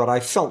actor, but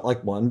I felt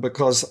like one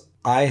because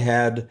I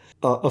had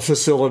a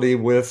facility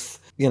with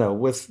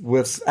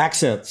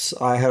accents.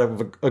 I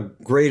have a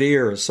great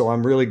ear, so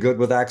I'm really good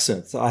with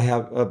accents. I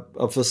have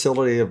a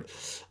facility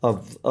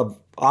of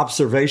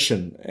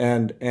observation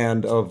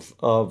and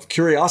of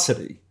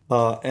curiosity.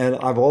 And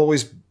I've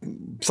always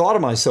thought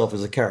of myself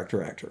as a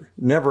character actor,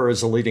 never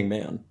as a leading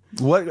man.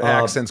 What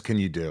accents can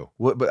you do?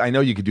 But I know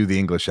you could do the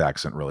English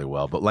accent really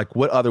well, but like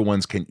what other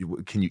ones can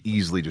you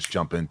easily just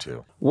jump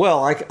into?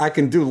 Well, I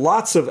can do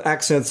lots of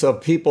accents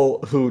of people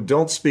who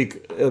don't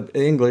speak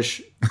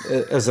English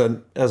as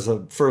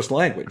a first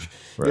language.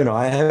 Right.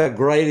 I have a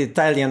great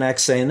Italian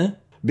accent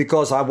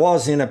because I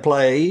was in a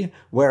play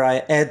where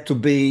I had to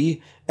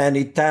be an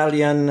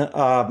Italian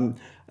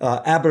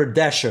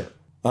haberdasher,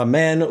 a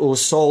man who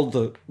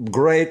sold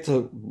great,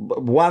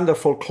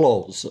 wonderful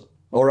clothes.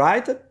 All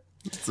right?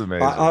 It's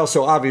amazing.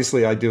 Also,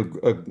 obviously, I do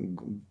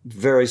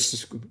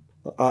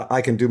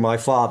I can do my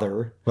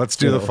father. Let's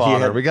do the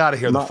father. We got to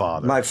hear the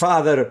father. My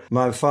father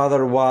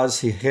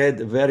he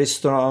had a very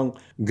strong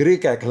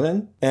Greek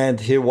accent, and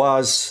he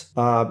was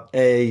a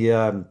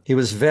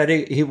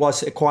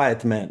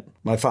quiet man.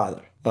 My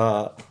father.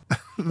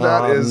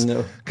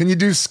 Can you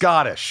do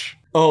Scottish?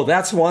 Oh,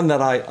 that's one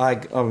that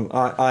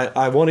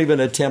I won't even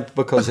attempt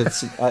because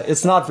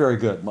it's not very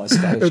good. My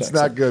Scottish accent.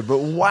 Not good, but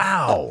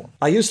wow!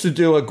 I used to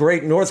do a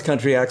great North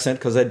Country accent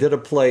because I did a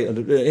play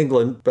in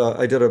England.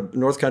 I did a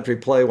North Country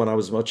play when I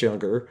was much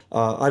younger.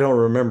 I don't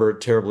remember it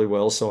terribly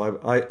well,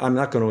 so I'm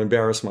not going to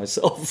embarrass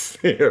myself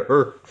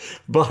here.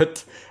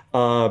 But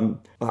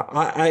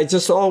I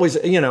just always,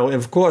 and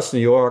of course, New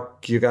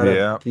York, you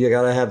gotta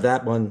have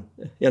that one,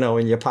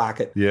 in your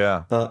pocket.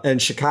 Yeah. And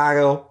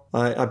Chicago.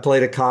 I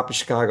played a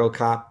Chicago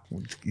cop.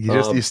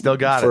 You still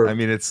got it. I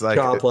mean, it's like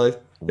child play.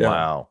 Yeah.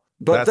 Wow.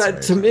 But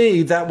that, to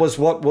me, that was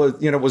what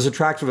was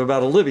attractive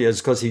about Olivier,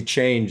 is because he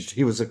changed.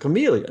 He was a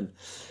chameleon.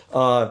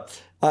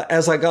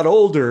 As I got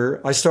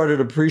older, I started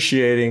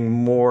appreciating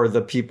more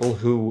the people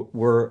who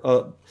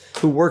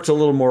worked a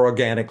little more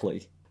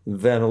organically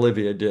than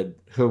Olivier did.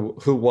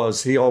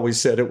 He always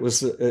said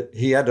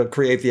he had to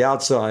create the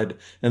outside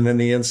and then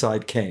the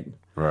inside came.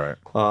 Right.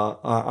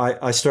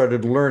 I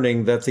started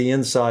learning that the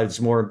inside's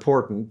more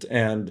important,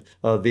 and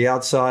the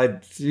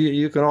outside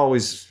you can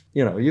always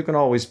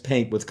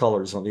paint with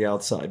colors on the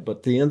outside,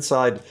 but the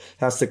inside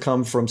has to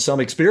come from some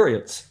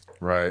experience.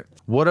 Right.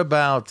 What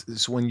about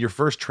when you're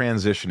first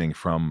transitioning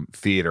from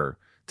theater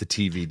to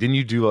TV? Didn't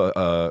you do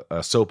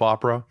a soap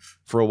opera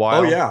for a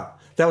while? Oh, yeah.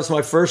 That was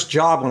my first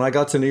job when I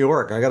got to New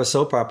York. I got a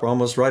soap opera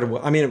almost right away.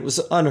 I mean, it was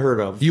unheard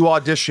of. You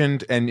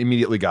auditioned and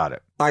immediately got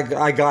it.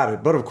 I got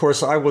it. But of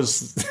course, I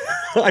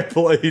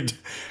played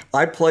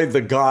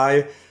the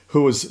guy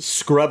who was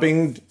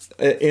scrubbing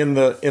in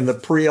the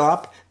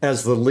pre-op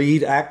as the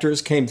lead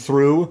actors came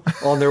through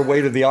on their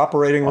way to the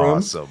operating room.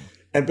 Awesome.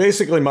 And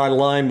basically, my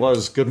line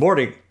was, "Good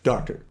morning,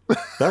 doctor."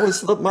 That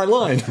was my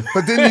line.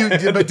 But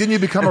didn't you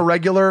become a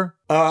regular?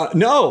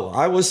 No,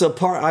 I was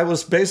I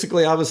was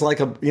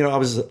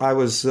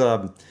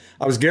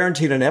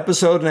guaranteed an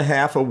episode and a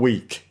half a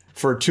week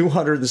for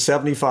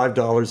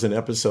 $275 an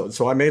episode.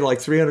 So I made like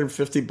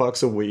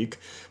 $350 a week,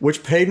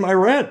 which paid my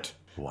rent.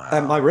 Wow.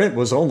 And my rent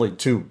was only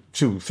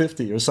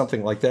 $250 or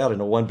something like that in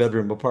a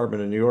 1-bedroom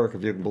apartment in New York,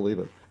 if you can believe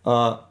it.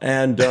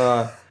 And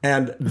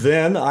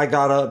then I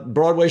got a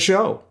Broadway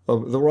show,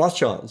 The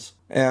Rothschilds.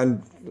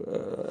 And,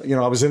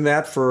 I was in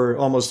that for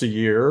almost a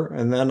year.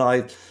 And then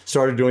I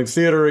started doing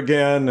theater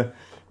again.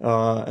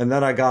 And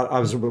then I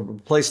was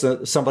replaced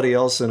somebody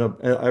else I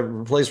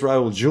replaced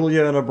Raul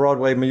Julia in a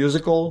Broadway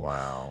musical.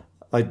 Wow.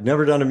 I'd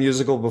never done a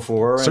musical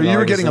before. So you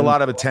were getting a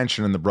lot of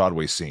attention in the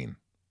Broadway scene.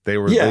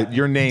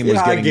 Your name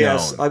was getting known.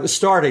 I was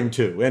starting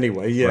to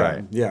anyway. Yeah.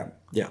 Right. Yeah.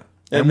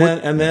 And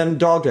then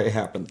Dog Day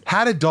happened.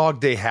 How did Dog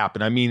Day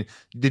happen? I mean,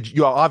 did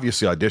you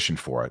obviously audition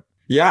for it?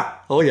 Yeah.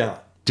 Oh, yeah.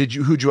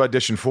 Who'd you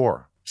audition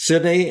for?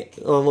 Sidney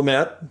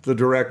Lumet, the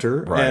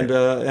director, right. and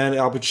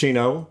Al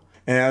Pacino,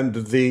 and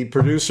the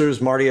producers,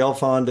 Marty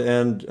Elfond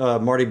and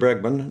Marty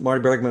Bregman.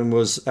 Marty Bregman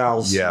was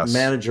Al's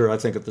manager, I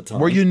think, at the time.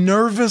 Were you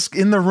nervous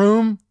in the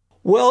room?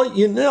 Well,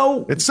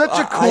 it's such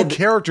a cool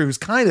character who's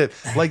kind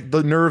of like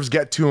the nerves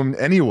get to him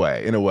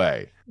anyway, in a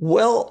way.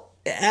 Well,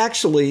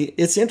 actually,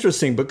 it's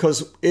interesting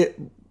because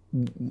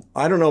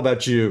I don't know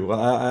about you,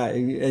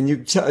 and you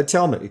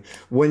tell me,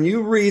 when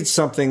you read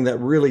something that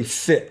really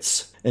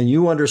fits and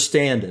you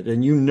understand it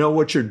and you know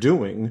what you're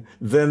doing,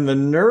 then the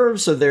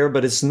nerves are there,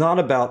 but it's not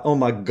about, oh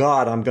my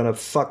God, I'm going to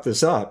fuck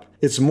this up.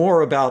 It's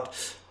more about,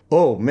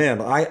 oh man,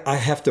 I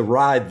have to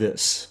ride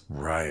this.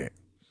 Right.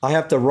 I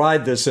have to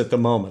ride this at the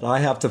moment. I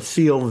have to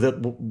feel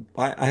that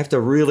I have to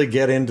really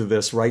get into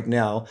this right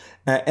now.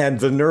 And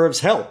the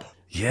nerves help.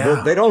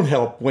 Yeah. They don't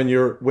help when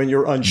you're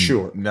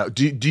unsure. No.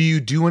 Do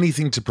you do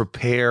anything to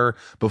prepare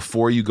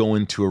before you go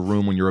into a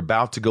room? When you're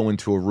about to go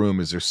into a room,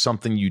 is there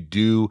something you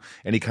do,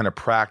 any kind of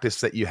practice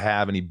that you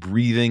have, any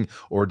breathing,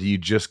 or do you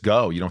just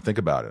go? You don't think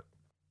about it?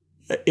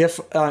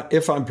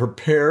 If I'm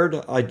prepared,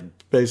 I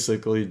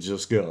basically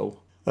just go.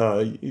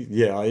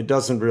 It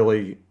doesn't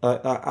really,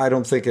 I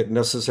don't think it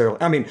necessarily,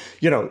 I mean,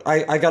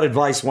 I got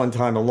advice one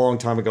time, a long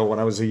time ago when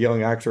I was a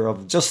young actor,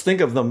 of just think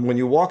of them, when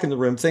you walk in the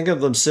room, think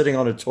of them sitting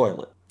on a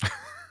toilet.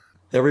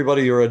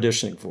 Everybody you're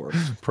auditioning for.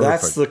 Perfect.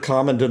 That's the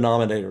common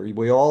denominator.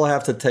 We all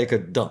have to take a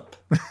dump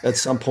at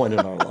some point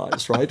in our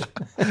lives, right?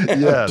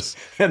 Yes.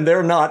 And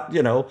they're not,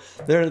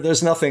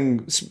 there's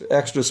nothing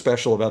extra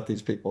special about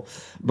these people.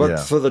 But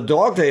for the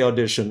Dog Day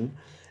audition,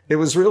 it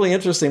was really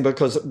interesting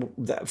because,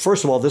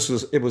 first of all,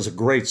 it was a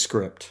great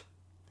script.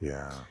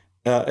 Yeah.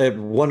 It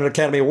won an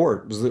Academy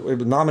Award. It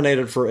was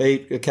nominated for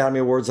 8 Academy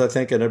Awards, I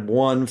think, and it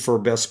won for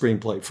Best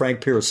Screenplay.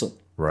 Frank Pearson.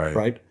 Right.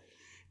 Right.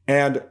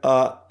 And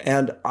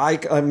I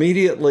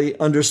immediately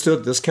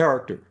understood this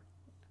character.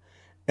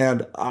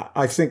 And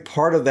I think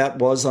part of that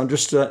was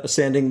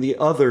understanding the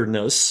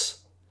otherness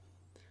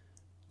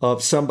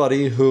of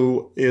somebody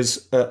who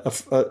is,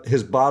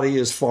 his body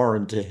is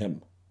foreign to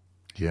him.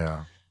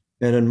 Yeah.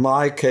 And in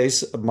my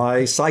case,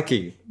 my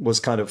psyche was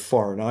kind of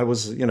foreign. I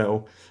was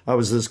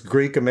this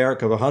Greek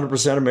American,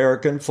 100%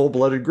 American,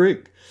 full-blooded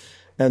Greek.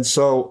 And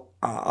so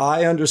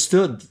I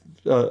understood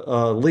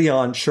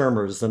Leon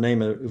Shermer is the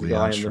name of the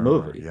guy in the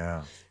movie.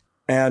 Yeah.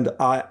 And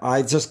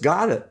I just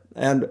got it.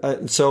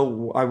 And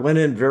so I went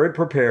in very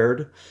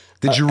prepared.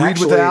 Did you read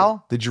with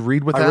Al? I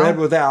read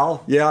with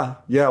Al. Yeah.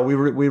 Yeah. We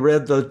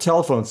read the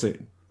telephone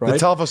scene. Right? The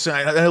telephone scene.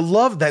 I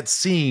love that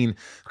scene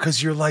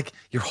because you're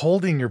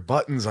holding your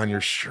buttons on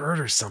your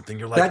shirt or something.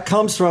 You're like, that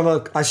comes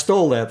from I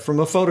stole that from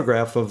a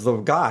photograph of the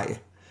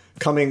guy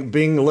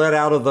being led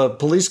out of the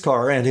police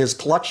car and his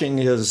clutching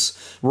his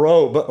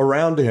robe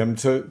around him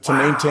to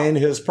maintain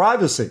his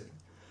privacy,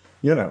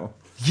 Yeah,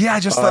 I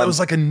just thought it was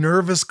like a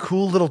nervous,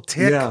 cool little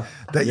tick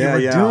that you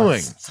were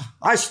doing.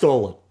 I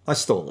stole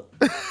it.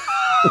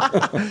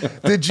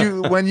 Did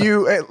you,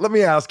 let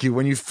me ask you,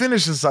 when you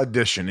finish this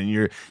audition and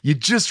you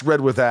just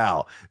read with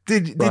Al,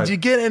 did you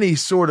get any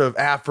sort of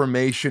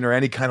affirmation or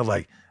any kind of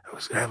like,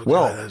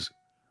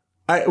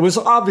 it was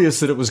obvious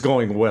that it was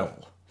going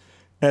well.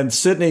 And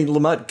Sidney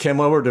Lumet came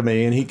over to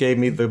me and he gave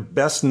me the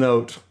best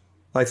note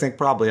I think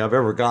probably I've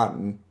ever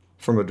gotten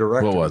from a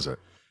director. What was it?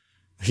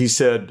 He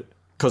said,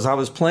 because I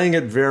was playing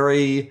it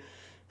very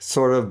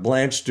sort of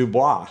Blanche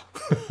Dubois,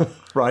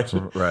 right?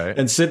 Right.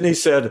 And Sidney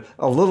said,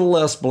 a little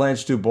less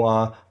Blanche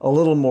Dubois, a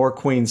little more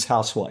Queen's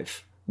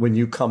Housewife when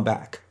you come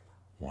back.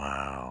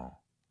 Wow.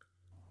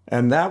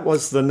 And that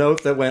was the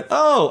note that went,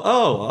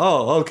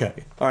 oh,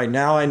 okay. All right,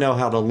 now I know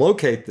how to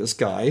locate this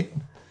guy.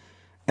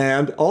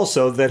 And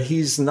also that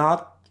he's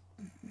not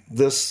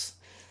this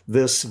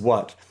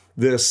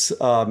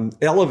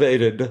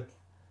elevated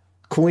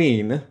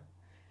queen.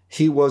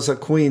 He was a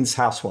queen's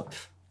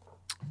housewife.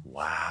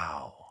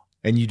 Wow.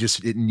 And you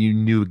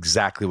knew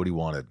exactly what he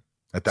wanted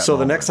at that So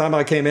moment. the next time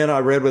I came in, I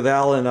read with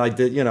Al and I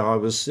did, I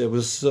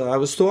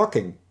was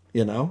talking,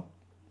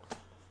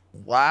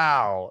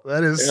 Wow,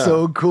 that is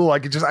so cool. I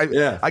could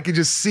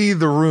just see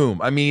the room.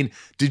 I mean,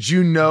 did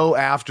you know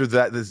after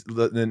that,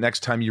 the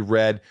next time you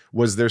read,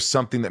 was there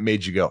something that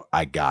made you go,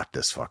 I got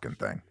this fucking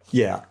thing?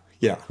 Yeah.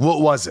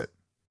 What was it?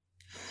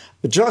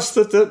 Just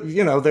that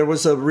there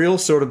was a real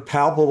sort of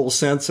palpable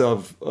sense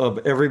of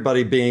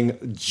everybody being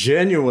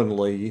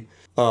genuinely,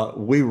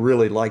 we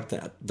really liked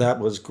that. That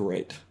was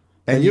great.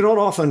 And you don't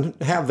often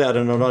have that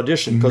in an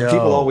audition because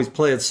people always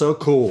play it so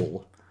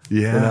cool.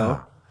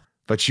 Yeah.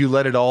 But you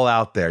let it all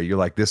out there. You're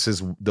like, this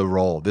is the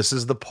role. This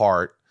is the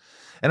part.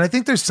 And I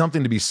think there's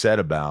something to be said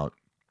about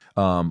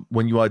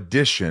when you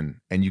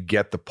audition and you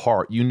get the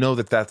part, you know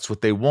that that's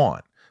what they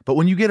want. But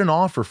when you get an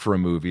offer for a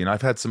movie, and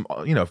I've had some,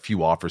 a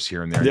few offers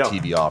here and there,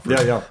 TV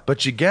offers,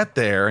 but you get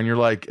there and you're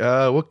like,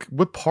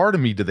 what part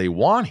of me do they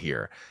want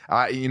here?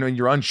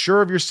 You're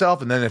unsure of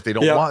yourself. And then if they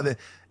don't want it,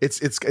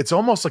 it's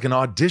almost like an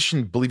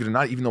audition, believe it or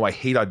not, even though I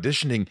hate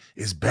auditioning,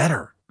 is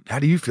better. How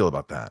do you feel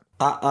about that?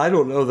 I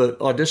don't know that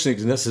auditioning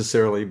is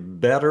necessarily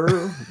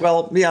better.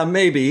 Well, yeah,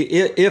 maybe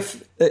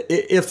if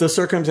the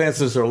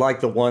circumstances are like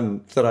the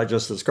one that I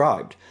just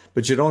described,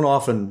 but you don't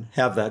often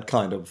have that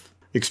kind of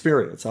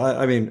experience.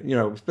 I mean,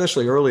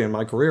 especially early in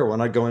my career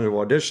when I'd go into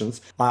auditions,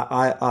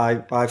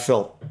 I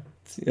felt,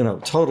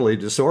 totally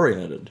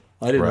disoriented.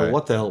 I didn't know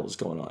what the hell was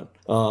going on.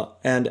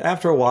 And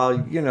after a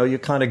while, you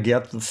kind of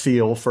get the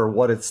feel for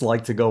what it's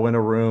like to go in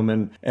a room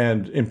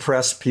and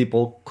impress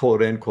people,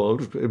 quote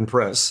unquote,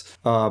 impress.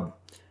 And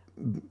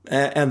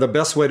the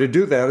best way to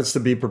do that is to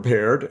be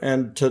prepared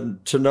and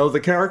to know the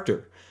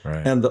character.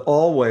 Right. And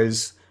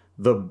always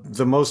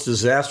the most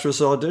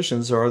disastrous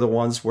auditions are the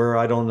ones where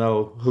I don't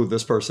know who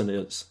this person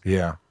is.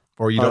 Yeah.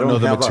 Or you don't know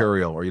the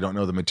material, or you don't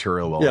know the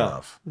material well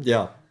enough.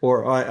 Yeah.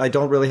 Or I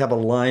don't really have a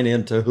line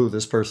into who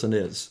this person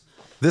is.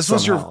 This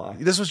was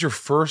your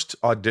first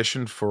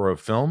audition for a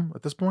film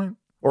at this point?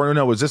 Or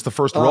no, was this the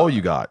first role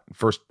you got?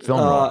 First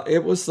film role?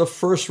 It was the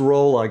first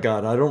role I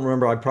got. I don't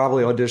remember. I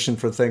probably auditioned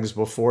for things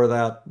before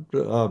that.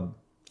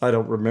 I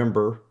don't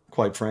remember,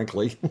 quite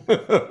frankly.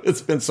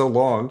 It's been so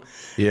long.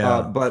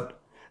 Yeah. But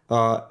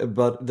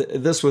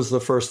this was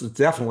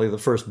definitely the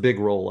first big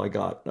role I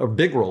got. A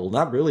big role,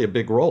 not really a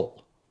big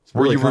role.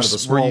 Were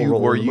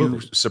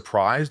you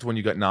surprised when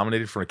you got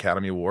nominated for an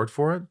Academy Award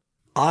for it?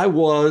 I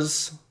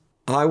was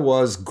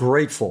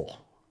grateful.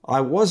 I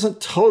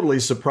wasn't totally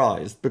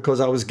surprised because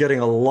I was getting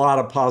a lot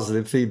of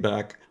positive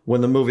feedback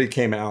when the movie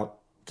came out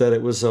that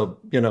it was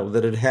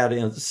that it had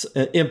an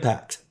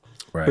impact,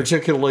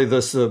 particularly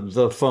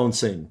the phone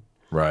scene,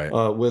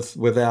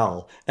 with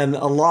Al, and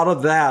a lot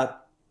of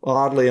that,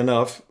 oddly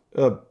enough,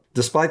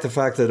 despite the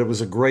fact that it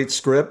was a great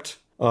script,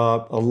 a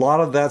lot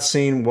of that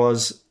scene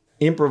was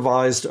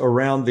improvised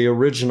around the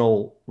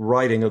original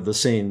writing of the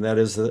scene. That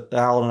is, that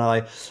Al and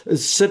I,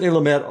 Sidney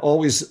Lumet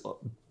always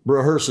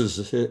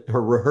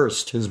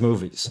rehearsed his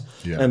movies.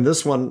 Yeah. And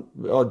this one,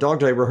 Dog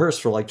Day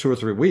rehearsed for like 2 or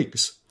 3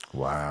 weeks.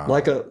 Wow.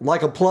 Like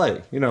a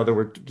play. There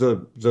were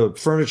the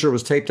furniture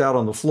was taped out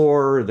on the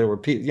floor. There were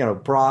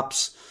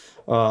props.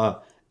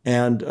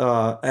 And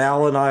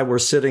Al and I were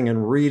sitting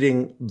and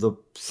reading the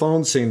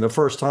phone scene the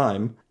first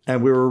time,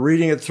 and we were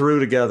reading it through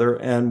together,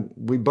 and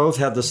we both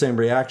had the same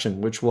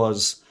reaction, which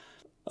was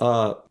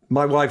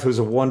my wife, who's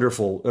a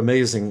wonderful,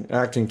 amazing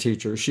acting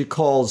teacher, she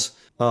calls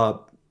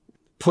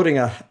putting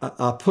a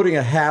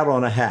hat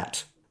on a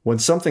hat. When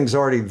something's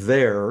already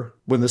there,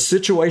 when the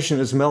situation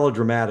is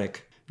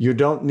melodramatic, you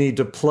don't need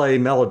to play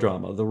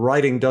melodrama. The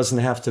writing doesn't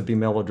have to be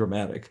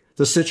melodramatic.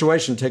 The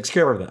situation takes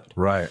care of that.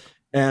 Right.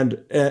 And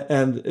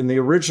in the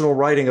original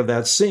writing of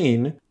that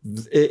scene,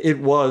 it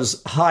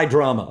was high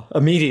drama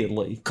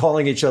immediately,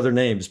 calling each other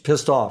names,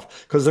 pissed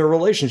off, because their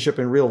relationship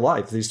in real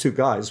life, these two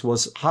guys,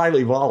 was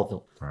highly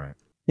volatile. Right.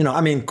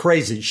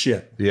 Crazy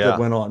shit that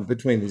went on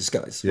between these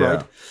guys. Yeah.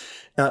 Right.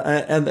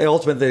 And they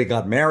ultimately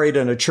got married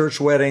in a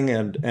church wedding,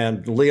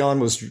 and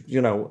Leon was,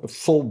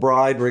 full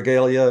bride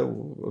regalia.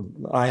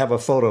 I have a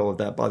photo of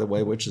that, by the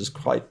way, which is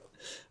quite.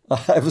 I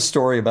have a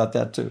story about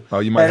that too. Oh,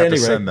 you might have to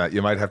send that.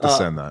 You might have to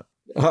send that.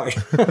 All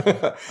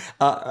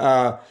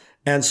right.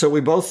 And so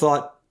we both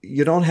thought,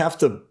 you don't have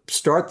to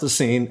start the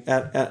scene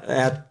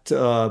at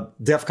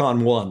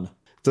DEFCON 1.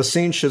 The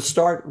scene should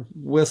start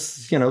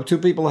with, two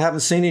people who haven't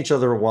seen each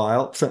other in a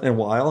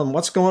while, and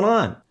what's going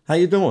on? How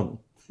you doing?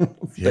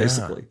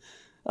 Basically.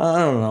 I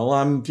don't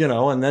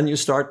know. And then you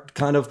start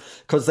kind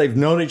of, because they've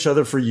known each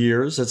other for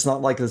years. It's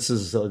not like this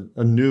is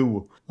a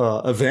new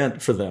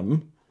event for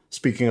them,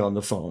 speaking on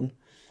the phone.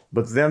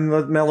 But then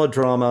the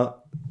melodrama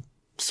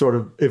sort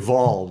of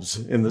evolves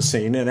in the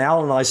scene. And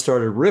Al and I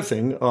started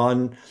riffing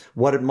on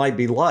what it might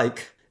be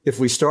like if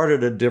we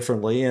started it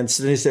differently. And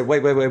he said,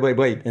 wait.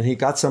 And he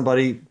got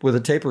somebody with a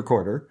tape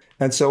recorder.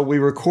 And so we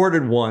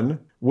recorded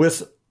one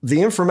with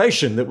the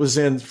information that was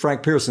in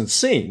Frank Pearson's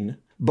scene,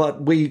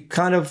 but we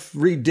kind of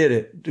redid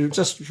it,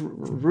 just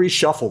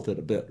reshuffled it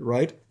a bit,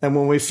 right? And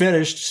when we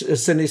finished,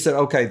 Sidney said,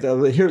 okay,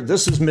 here,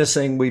 this is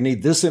missing. We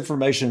need this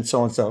information,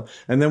 so and so.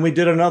 And then we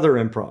did another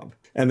improv.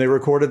 And they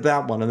recorded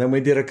that one. And then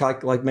we did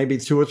like maybe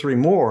 2 or 3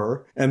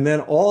 more. And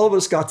then all of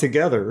us got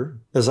together,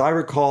 as I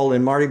recall,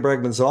 in Marty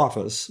Bregman's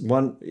office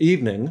one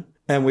evening.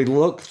 And we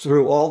looked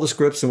through all the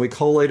scripts and we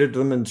collated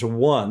them into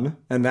one.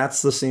 And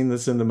that's the scene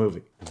that's in the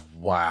movie.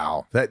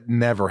 Wow. That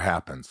never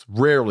happens.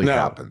 Rarely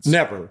happens.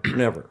 Never.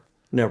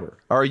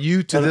 Are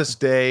you to this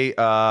day,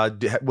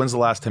 when's the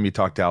last time you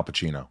talked to Al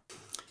Pacino?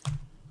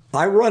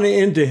 I run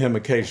into him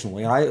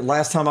occasionally.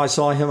 Last time I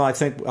saw him, I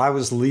think I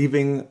was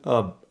leaving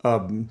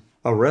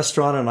a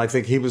restaurant, and I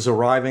think he was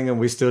arriving, and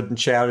we stood and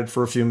chatted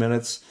for a few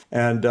minutes.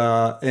 And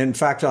in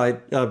fact, I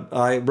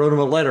wrote him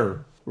a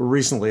letter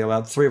recently,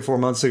 about 3 or 4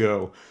 months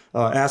ago,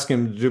 asking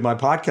him to do my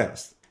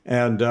podcast.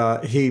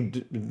 And he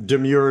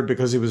demurred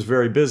because he was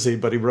very busy,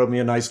 but he wrote me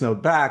a nice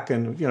note back,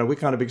 and we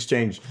kind of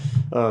exchanged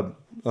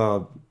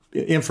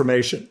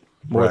information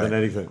more than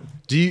anything.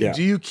 Do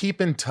you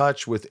keep in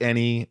touch with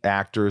any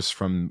actors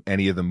from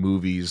any of the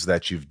movies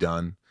that you've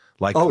done?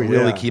 Like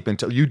really keep in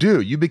touch? You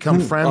do. You become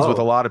friends with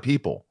a lot of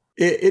people.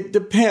 It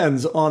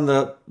depends on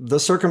the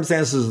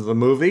circumstances of the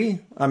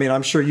movie. I mean,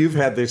 I'm sure you've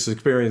had this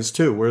experience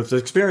too, where if the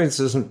experience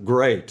isn't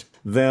great,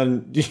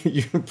 then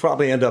you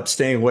probably end up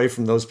staying away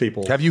from those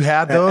people. Have you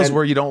had those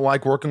where you don't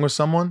like working with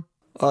someone?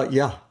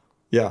 Yeah.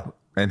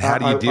 And how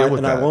do you deal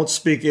with that? And I won't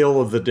speak ill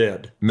of the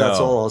dead. No, that's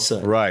all I'll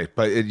say. Right.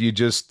 But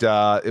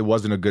it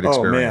wasn't a good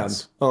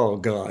experience. Oh, man. Oh,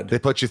 God. They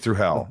put you through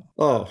hell.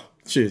 Oh,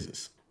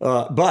 Jesus.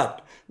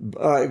 But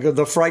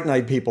the Fright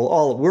Night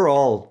people, we're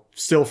all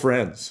still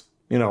friends.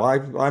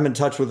 I'm in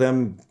touch with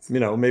them,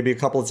 maybe a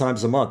couple of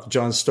times a month.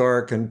 John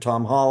Stark and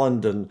Tom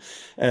Holland and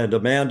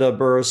Amanda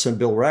Burris and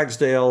Bill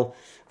Ragsdale.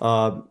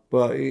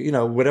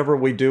 Whenever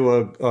we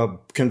do a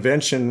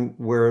convention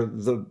where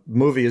the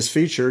movie is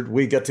featured,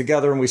 we get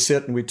together and we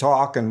sit and we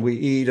talk and we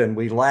eat and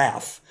we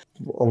laugh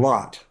a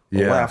lot.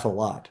 We laugh a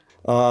lot.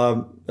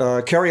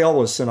 Carrie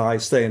Elwes and I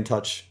stay in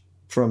touch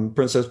from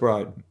Princess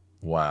Bride.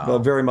 Wow.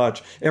 Very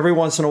much. Every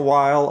once in a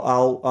while,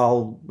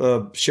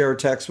 I'll share a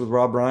text with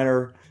Rob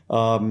Reiner.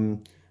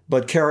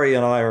 But Carrie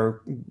and I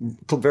are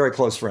very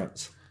close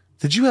friends.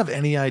 Did you have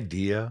any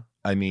idea?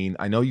 I mean,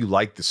 I know you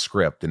liked the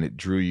script and it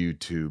drew you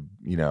to,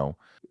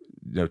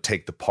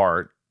 take the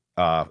part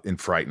in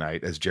Fright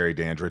Night as Jerry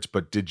Dandridge.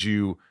 But did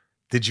you,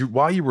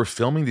 while you were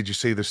filming, did you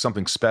say there's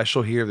something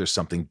special here? There's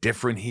something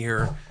different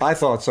here? I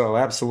thought so,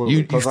 absolutely.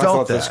 You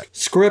felt that. The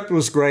script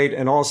was great,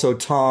 and also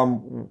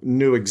Tom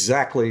knew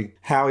exactly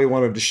how he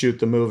wanted to shoot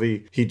the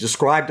movie. He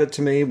described it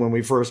to me when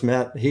we first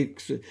met.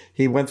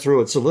 He went through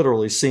it, so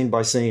literally scene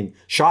by scene,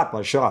 shot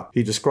by shot.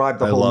 He described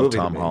the whole movie.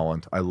 I love Tom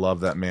Holland. I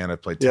love that man. I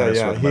played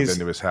tennis with him. I've been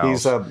to his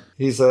house.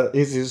 He's an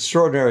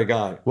extraordinary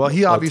guy. Well,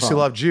 he obviously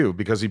loved you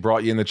because he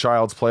brought you in the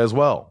Child's Play as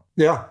well.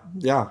 Yeah.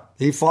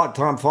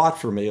 Tom fought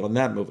for me on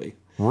that movie.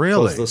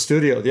 Really? The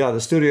studio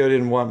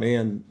didn't want me,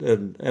 and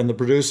the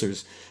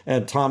producers.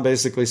 And Tom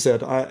basically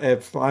said,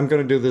 if I'm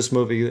going to do this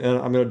movie, and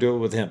I'm going to do it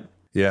with him.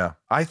 Yeah.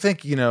 I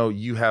think,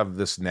 you have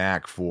this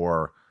knack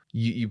for,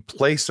 you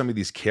play some of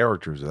these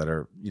characters that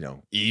are,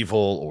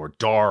 evil or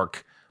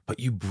dark, but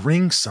you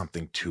bring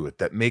something to it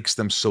that makes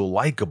them so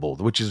likable,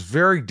 which is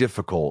very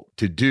difficult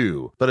to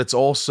do. But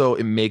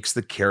it makes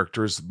the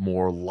characters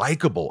more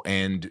likable,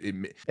 and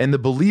the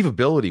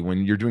believability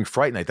when you're doing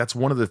Fright Night. That's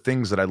one of the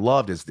things that I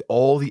loved is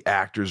all the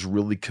actors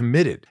really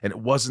committed, and it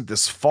wasn't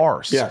this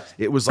farce. Yeah.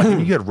 It was like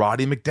when you had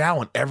Roddy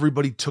McDowall, and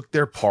everybody took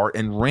their part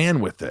and ran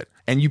with it.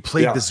 And you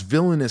played this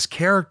villainous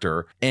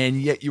character,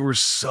 and yet you were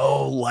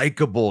so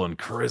likable and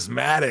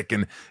charismatic.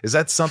 And is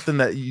that something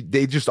that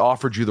they just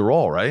offered you the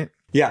role, right?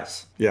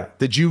 Yes. Yeah.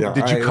 Did you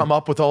come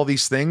up with all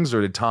these things, or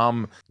did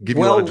Tom give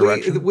you a lot of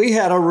direction? We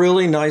had a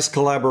really nice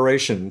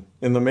collaboration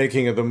in the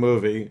making of the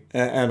movie,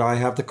 and I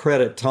have to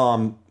credit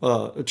Tom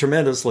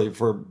tremendously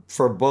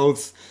for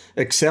both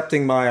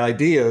accepting my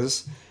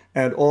ideas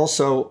and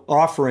also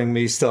offering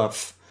me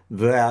stuff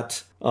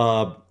that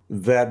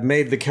that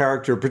made the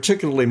character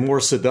particularly more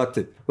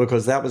seductive,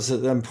 because that was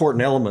an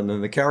important element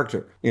in the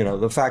character. You know,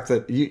 the fact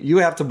that you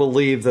have to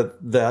believe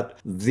that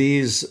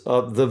these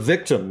the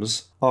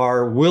victims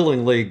are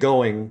willingly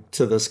going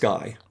to this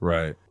guy,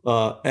 Right.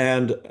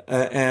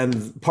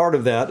 And part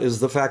of that is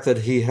the fact that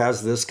he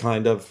has this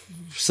kind of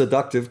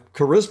seductive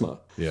charisma.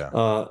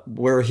 Yeah.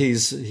 Where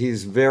he's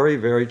very,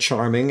 very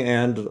charming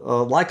and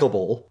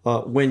likable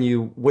when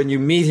you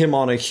meet him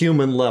on a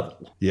human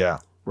level. Yeah.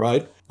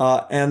 Right.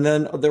 And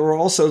then there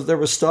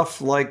was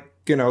stuff like,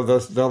 you know,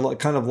 the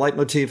kind of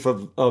leitmotif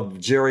of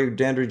Jerry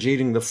Dandridge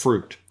eating the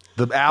fruit.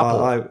 The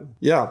apple.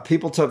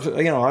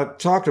 I've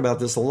talked about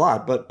this a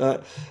lot,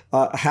 but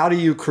how do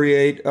you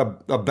create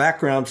a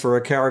background for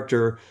a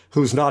character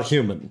who's not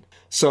human?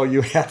 So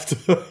you have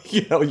to,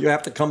 you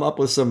have to come up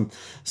with some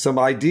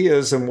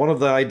ideas. And one of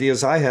the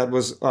ideas I had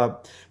was,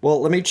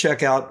 let me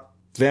check out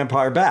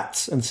vampire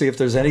bats and see if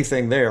there's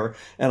anything there.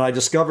 And I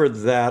discovered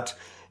that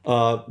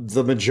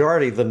the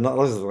majority,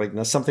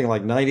 something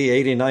like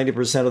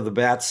 90% of the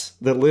bats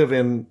that live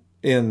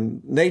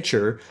in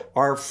nature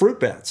are fruit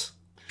bats.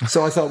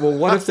 So I thought, well,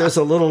 what if there's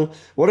a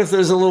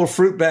little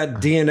fruit bat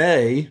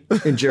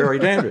DNA in Jerry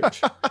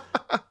Dandridge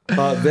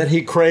that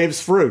he craves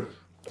fruit?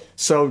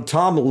 So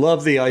Tom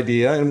loved the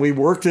idea, and we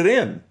worked it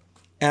in,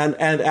 and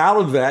out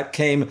of that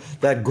came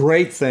that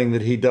great thing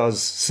that he does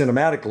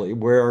cinematically,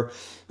 where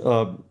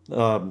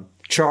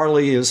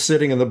Charlie is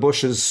sitting in the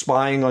bushes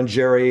spying on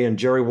Jerry, and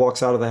Jerry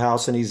walks out of the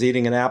house and he's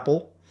eating an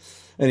apple,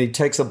 and he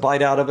takes a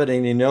bite out of it,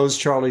 and he knows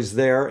Charlie's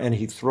there, and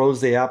he throws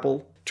the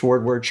apple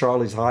toward where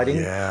Charlie's hiding.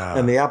 Yeah.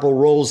 And the apple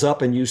rolls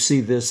up, and you see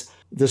this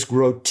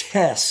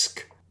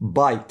grotesque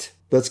bite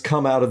that's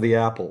come out of the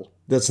apple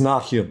that's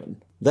not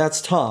human.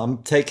 That's Tom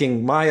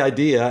taking my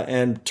idea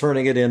and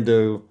turning it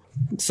into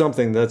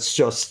something that's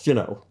just,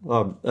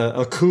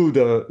 a coup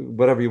de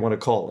whatever you want to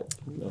call it.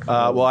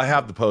 Well, I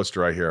have the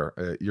poster right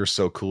here. You're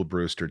So Cool,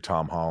 Brewster,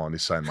 Tom Holland. He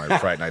signed my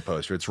Fright Night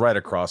poster. It's right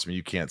across from me.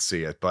 You can't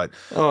see it. But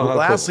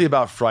lastly,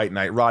 about Fright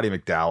Night, Roddy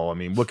McDowall, I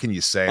mean, what can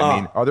you say? I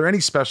mean, are there any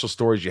special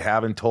stories you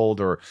haven't told,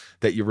 or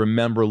that you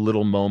remember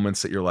little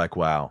moments that you're like,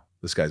 wow,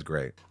 this guy's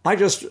great? I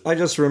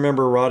just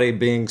remember Roddy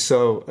being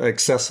so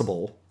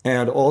accessible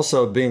and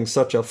also being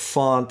such a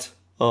font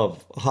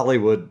of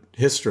Hollywood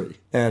history.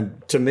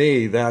 And to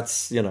me,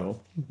 that's,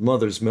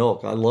 mother's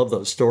milk. I love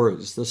those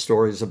stories, the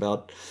stories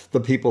about the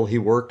people he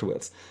worked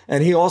with.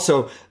 And he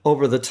also,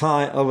 over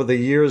the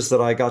years that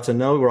I got to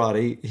know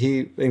Roddy,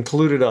 he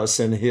included us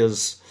in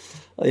his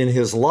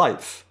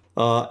life.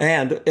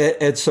 And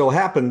it so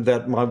happened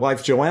that my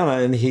wife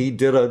Joanna and he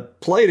did a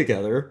play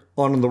together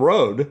on the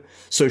road,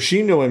 so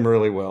she knew him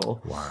really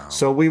well. Wow!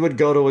 So we would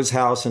go to his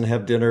house and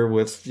have dinner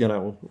with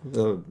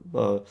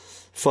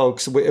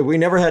folks. We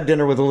never had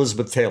dinner with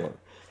Elizabeth Taylor,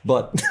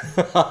 but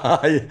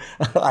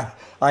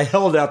I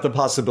held out the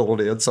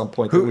possibility at some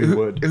point that we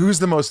would. Who's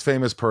the most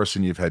famous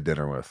person you've had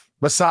dinner with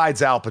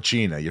besides Al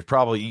Pacino? You've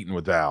probably eaten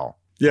with Al.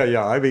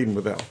 Yeah, I've eaten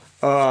with Al.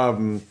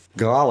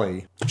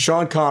 Golly,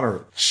 Sean Connery.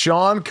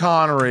 Sean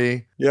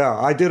Connery. Yeah,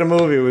 I did a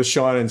movie with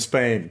Sean in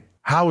Spain.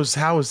 How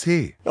was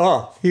he?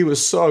 Oh, he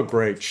was so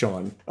great,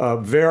 Sean.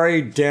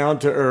 Very down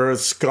to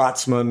earth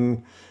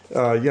Scotsman.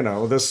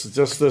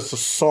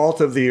 This salt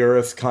of the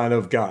earth kind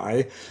of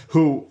guy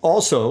who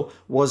also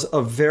was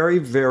a very,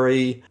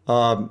 very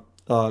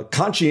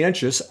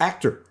conscientious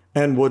actor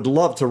and would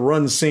love to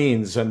run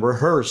scenes and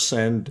rehearse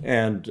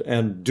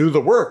and do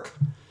the work.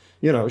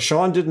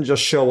 Sean didn't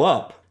just show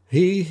up.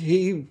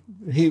 He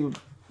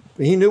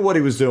knew what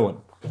he was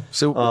doing.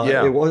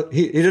 So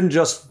he didn't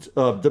just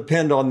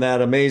depend on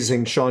that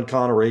amazing Sean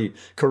Connery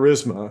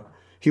charisma.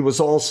 He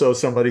was also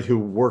somebody who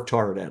worked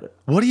hard at it.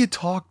 What do you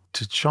talk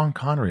to Sean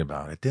Connery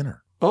about at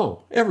dinner?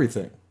 Oh,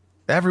 everything.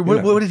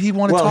 What did he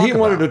want to talk about?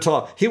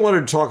 He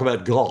wanted to talk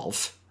about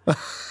golf,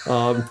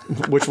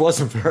 which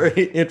wasn't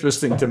very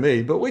interesting to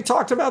me. But we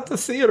talked about the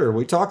theater.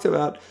 We talked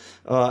about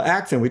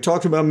acting. We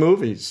talked about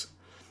movies.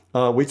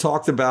 We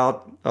talked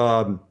about.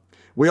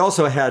 We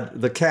also had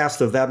the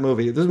cast of that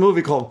movie. There's a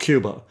movie called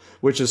Cuba,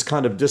 which has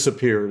kind of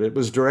disappeared. It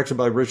was directed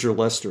by Richard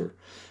Lester,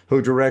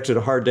 who directed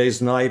A Hard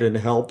Day's Night and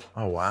Help.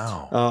 Oh,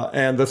 wow.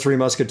 And The Three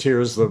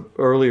Musketeers, the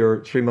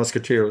earlier Three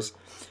Musketeers.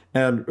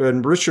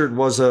 And Richard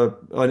was a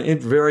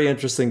very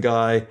interesting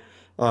guy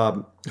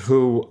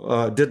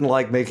who didn't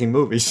like making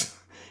movies.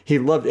 He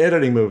loved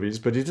editing movies,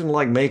 but he didn't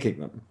like making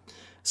them.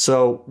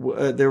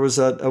 So there was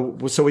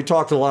so we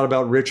talked a lot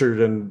about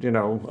Richard and,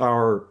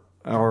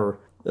 our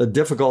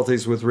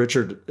difficulties with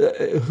Richard,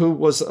 who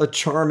was a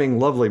charming,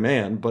 lovely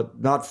man,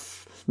 but not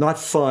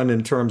fun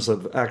in terms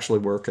of actually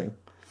working.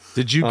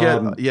 Did you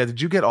get?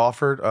 Did you get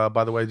offered?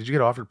 By the way, did you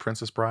get offered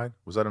Princess Bride?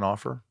 Was that an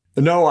offer?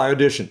 No, I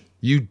auditioned.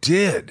 You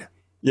did?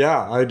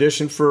 Yeah, I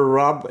auditioned for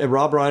Rob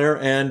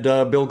Reiner and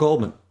Bill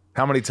Goldman.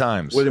 How many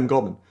times? William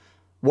Goldman.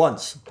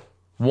 Once.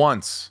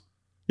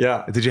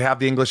 Yeah. Did you have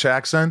the English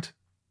accent?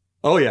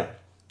 Oh yeah.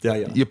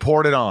 You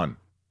poured it on.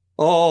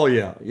 Oh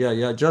yeah.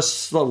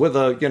 Just with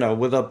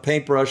a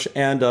paintbrush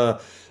and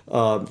a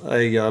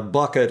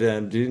bucket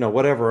and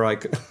whatever I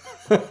could.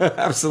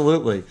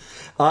 Absolutely.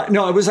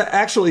 No, it was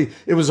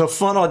a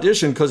fun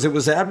audition because it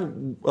was at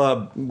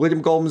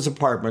William Goldman's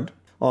apartment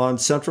on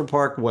Central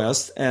Park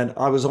West, and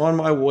I was on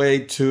my way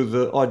to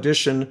the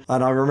audition,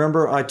 and I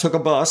remember I took a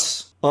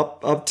bus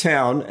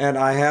uptown, and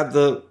I had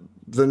the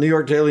New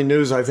York Daily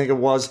News, I think it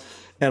was,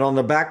 and on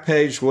the back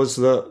page was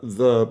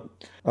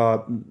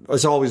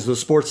as always, the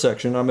sports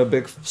section. I'm a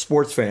big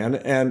sports fan,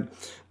 and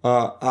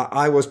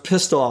I was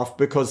pissed off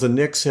because the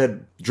Knicks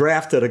had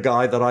drafted a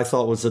guy that I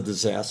thought was a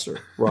disaster,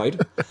 right?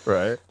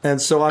 Right.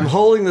 And so I'm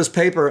holding this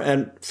paper,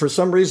 and for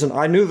some reason,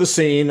 I knew the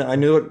scene. I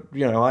knew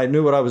it, I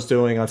knew what I was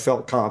doing. I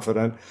felt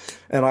confident.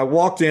 And I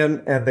walked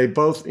in, and they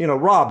both,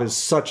 Rob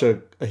is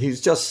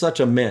he's just such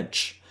a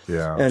mensch.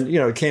 Yeah. And,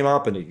 he came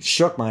up and he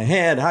shook my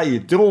hand. How you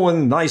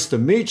doing? Nice to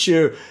meet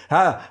you.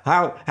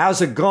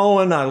 How's it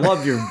going? I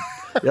love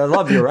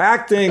your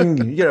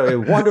acting, a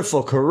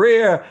wonderful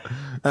career.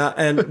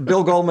 And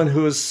Bill Goldman,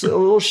 who is a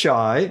little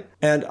shy.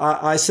 And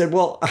I said,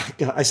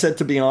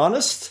 to be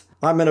honest,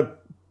 I'm in a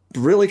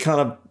really kind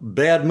of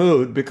bad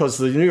mood because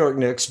the New York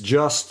Knicks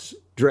just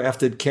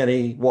drafted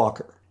Kenny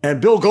Walker.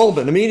 And Bill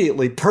Goldman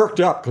immediately perked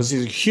up because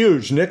he's a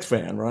huge Knicks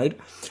fan, right?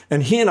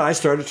 And he and I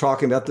started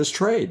talking about this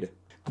trade.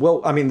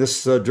 Well,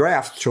 this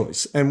draft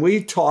choice. And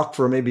we talked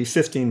for maybe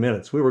 15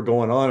 minutes. We were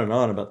going on and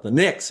on about the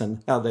Knicks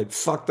and how they'd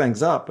fuck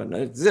things up and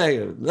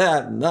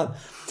that and that.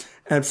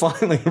 And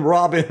finally,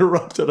 Rob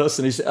interrupted us,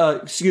 and he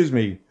said, "Excuse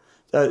me,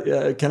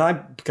 can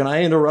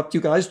I interrupt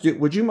you guys?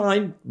 Would you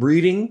mind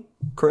reading,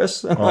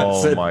 Chris?" And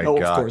I said, "No,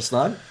 of course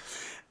not."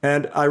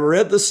 And I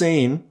read the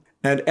scene,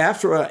 and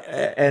after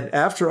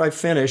I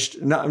finished,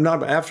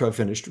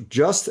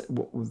 just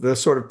the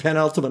sort of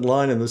penultimate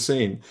line in the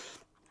scene,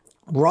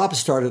 Rob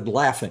started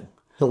laughing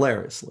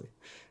hilariously,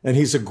 and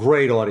he's a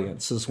great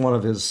audience. It's one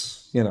of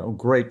his,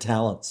 great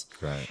talents.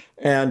 Right.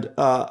 And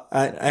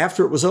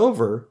after it was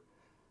over,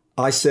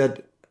 he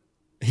said,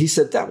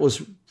 that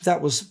was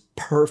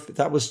perfect.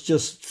 That was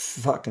just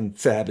fucking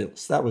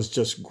fabulous. That was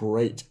just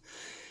great.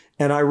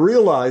 And I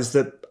realized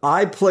that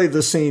I played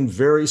the scene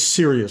very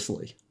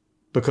seriously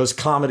because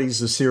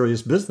comedy's a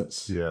serious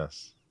business.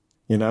 Yes.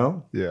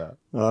 Yeah.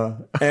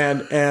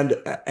 And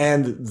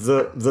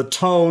the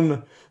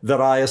tone that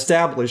I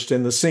established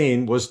in the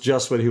scene was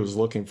just what he was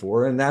looking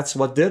for, and that's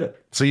what did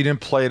it. So you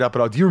didn't play it up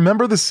at all. Do you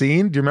remember the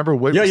scene? Do you remember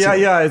what?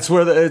 Yeah.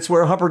 It's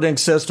where Humperdinck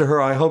says to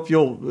her, "I hope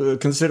you'll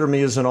consider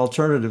me as an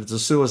alternative to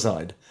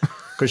suicide,"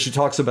 because she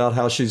talks about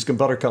how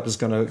Buttercup is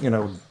going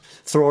to,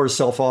 throw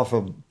herself off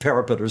a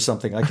parapet or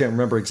something. I can't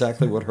remember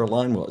exactly what her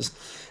line was,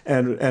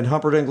 and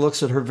Humperdinck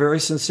looks at her very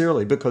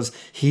sincerely because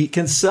he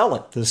can sell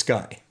it. This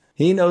guy,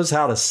 he knows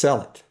how to sell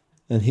it,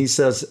 and he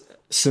says,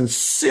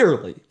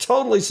 sincerely,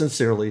 totally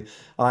sincerely,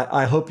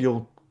 I hope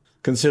you'll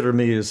consider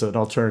me as an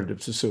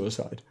alternative to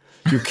suicide.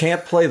 You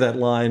can't play that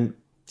line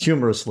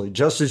humorously,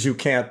 just as you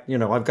can't,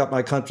 I've got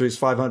my country's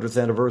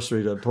 500th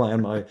anniversary to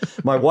plan,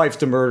 my wife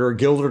to murder,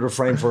 Gilder to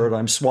frame for it,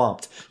 I'm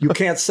swamped. You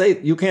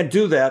can't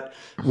do that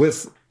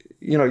with,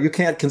 you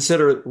can't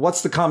consider,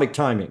 what's the comic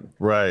timing?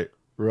 Right.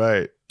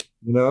 You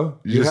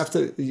have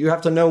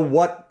to know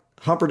what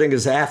Humperdinck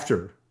is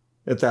after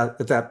at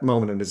that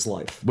moment in his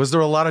life. Was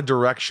there a lot of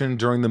direction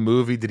during the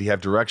movie? Did he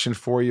have direction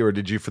for you, or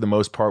did you, for the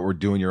most part, were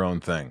doing your own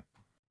thing?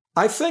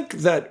 I think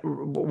that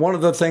one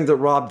of the things that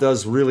Rob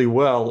does really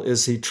well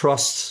is he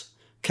trusts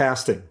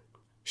casting.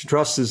 He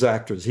trusts his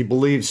actors. He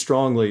believes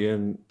strongly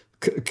in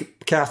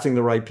casting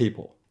the right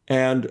people.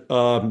 And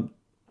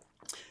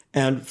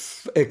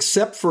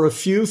except for a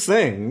few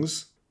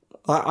things,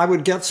 I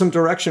would get some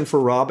direction for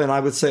Rob, and I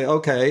would say,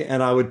 okay,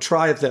 and I would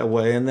try it that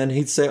way. And then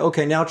he'd say,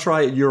 okay, now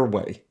try it your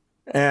way.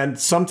 And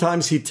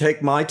sometimes he'd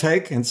take my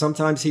take, and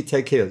sometimes he'd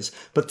take his.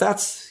 But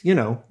that's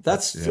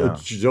a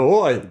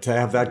joy to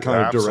have that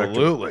kind of director.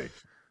 Absolutely.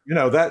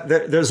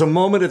 There's a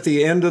moment at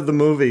the end of the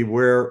movie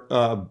where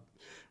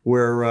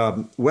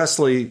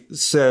Wesley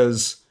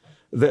says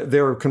that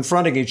they're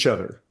confronting each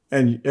other,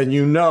 and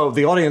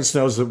the audience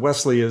knows that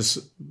Wesley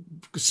is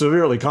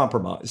severely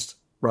compromised,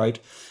 right?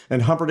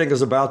 And Humperdinck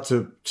is about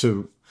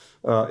to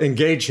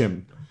engage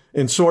him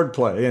in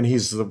swordplay, and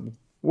he's the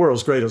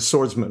world's greatest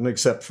swordsman,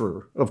 except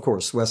for, of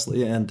course,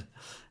 Wesley and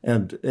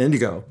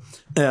Indigo,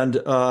 and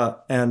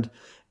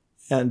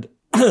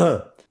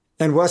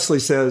Wesley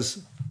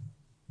says,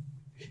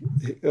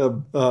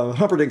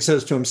 Humperdinck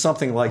says to him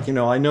something like,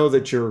 I know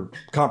that you're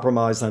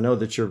compromised. I know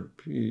that you're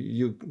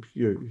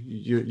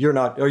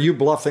not. Are you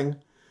bluffing?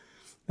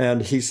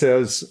 And he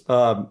says,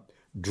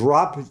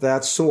 drop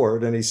that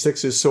sword, and he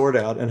sticks his sword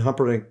out, and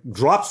Humperdinck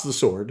drops the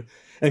sword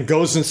and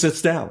goes and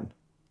sits down.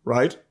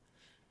 Right,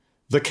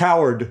 the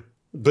coward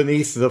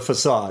beneath the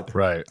facade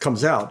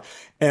comes out.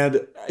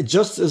 And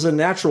just as a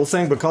natural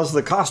thing, because of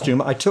the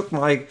costume, I took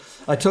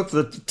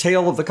the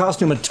tail of the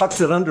costume and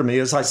tucked it under me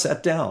as I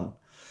sat down.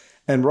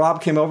 And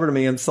Rob came over to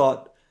me and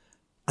thought,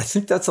 I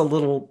think that's a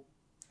little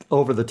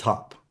over the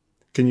top.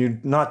 Can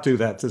you not do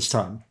that this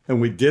time? And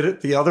we did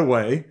it the other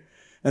way.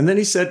 And then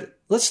he said,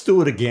 let's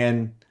do it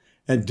again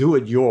and do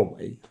it your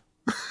way.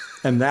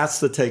 And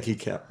that's the take he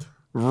kept.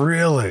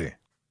 Really?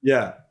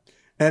 Yeah.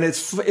 And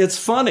it's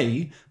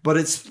funny, but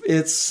it's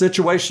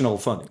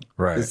situational funny.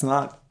 Right. It's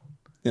not,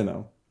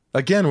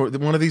 Again,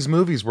 one of these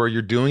movies where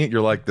you're doing it,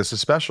 you're like, this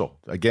is special.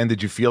 Again,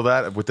 did you feel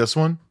that with this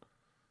one?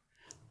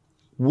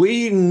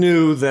 We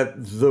knew that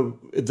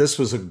this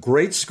was a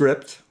great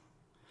script.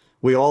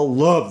 We all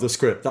loved the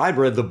script. I'd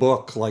read the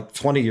book like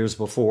 20 years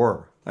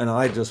before, and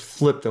I just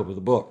flipped over the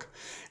book.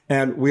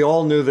 And we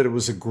all knew that it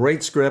was a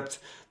great script.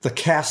 The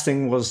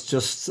casting was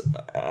just,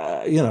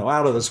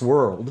 out of this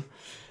world.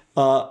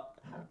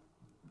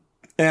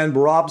 And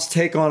Rob's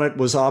take on it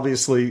was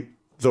obviously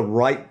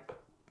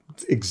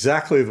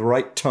exactly the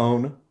right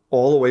tone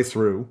all the way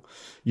through.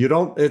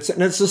 It's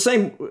the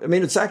same. I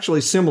mean, it's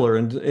actually similar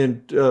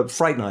in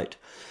Fright Night,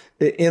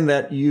 in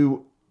that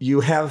you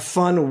have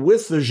fun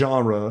with the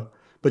genre,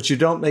 but you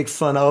don't make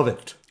fun of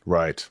it.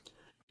 Right.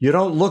 You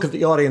don't look at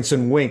the audience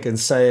and wink and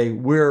say,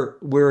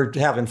 we're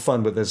having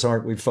fun with this,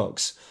 aren't we,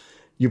 folks?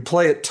 You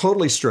play it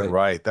totally straight.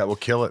 Right. That will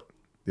kill it.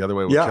 The other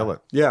way will kill it.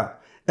 Yeah.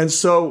 And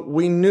so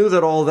we knew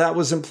that all that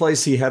was in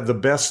place. He had the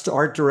best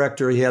art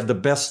director. He had the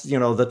best,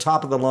 the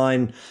top of the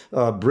line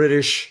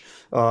British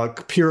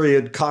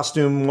period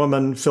costume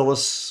woman,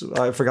 Phyllis.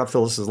 I forgot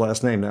Phyllis's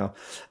last name now.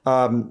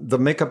 The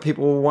makeup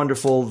people were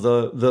wonderful.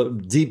 The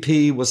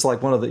DP was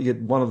like one of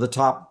the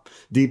top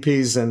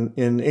DPs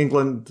in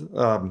England,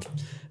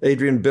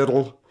 Adrian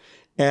Biddle.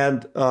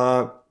 And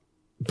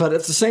but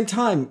at the same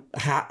time,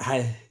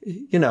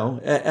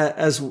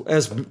 as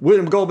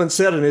William Goldman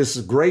said in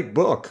his great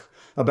book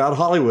about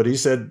Hollywood, he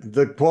said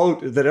the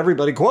quote that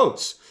everybody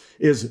quotes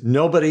is,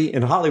 nobody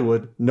in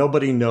Hollywood,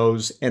 nobody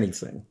knows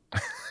anything.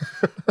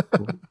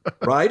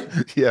 Right?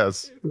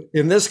 Yes.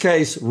 In this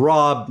case,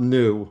 Rob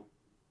knew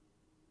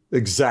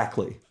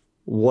exactly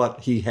what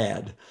he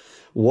had.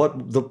 What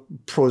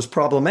was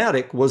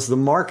problematic was the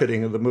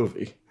marketing of the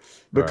movie,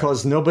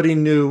 because nobody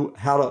knew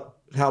how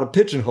to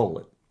pigeonhole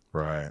it.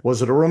 Right.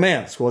 Was it a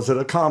romance? Was it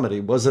a comedy?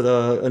 Was it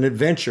an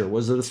adventure?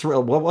 Was it a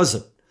thrill? What was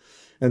it?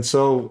 And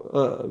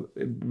so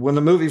when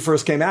the movie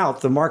first came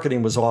out, the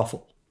marketing was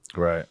awful.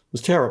 Right. It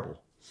was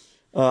terrible.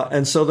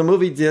 And so the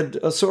movie did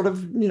a sort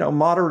of,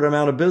 moderate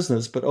amount of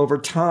business, but over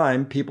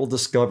time, people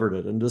discovered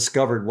it and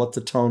discovered what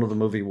the tone of the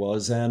movie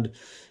was. And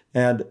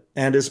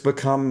it's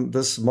become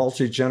this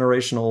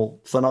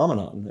multi-generational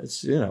phenomenon.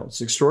 It's,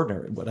 it's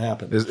extraordinary what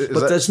happened.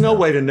 But there's no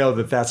way to know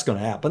that that's going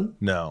to happen.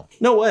 No.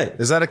 No way.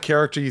 Is that a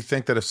character you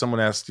think that if someone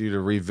asked you to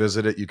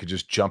revisit it, you could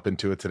just jump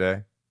into it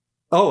today?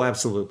 Oh,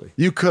 absolutely.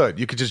 You could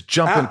just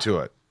jump into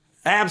it.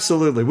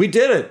 Absolutely. We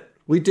did it.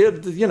 We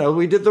did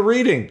the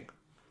reading.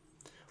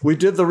 We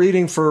did the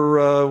reading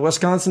for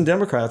Wisconsin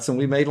Democrats, and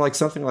we made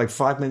something like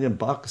 $5 million.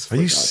 Are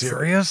you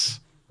serious?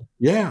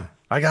 Yeah.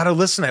 I got to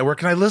listen to it. Where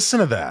can I listen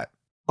to that?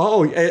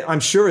 Oh, I'm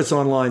sure it's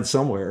online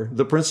somewhere.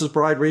 The Princess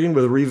Bride reading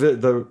with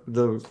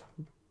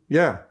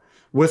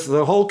with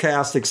the whole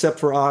cast except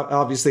for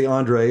obviously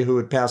Andre, who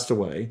had passed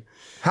away.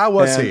 How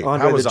was he?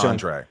 How was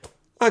Andre?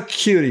 A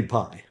cutie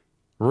pie.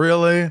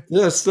 Really?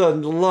 Just the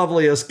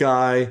loveliest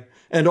guy,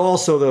 and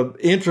also the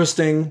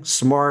interesting,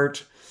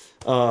 smart,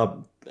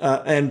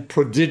 and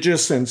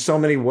prodigious in so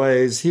many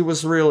ways. He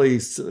was really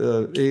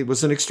he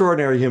was an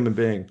extraordinary human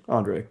being,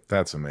 Andre.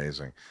 That's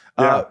amazing.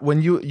 Yeah.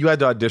 When you had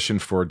to audition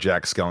for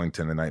Jack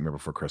Skellington in Nightmare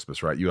Before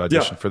Christmas, right? You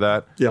auditioned for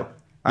that? Yeah.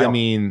 I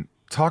mean,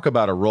 talk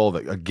about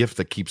a gift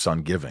that keeps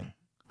on giving.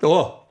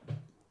 Oh,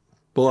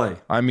 boy.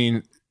 I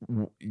mean,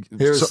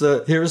 here's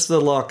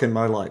the luck in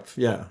my life.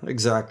 Yeah,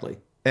 exactly.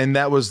 And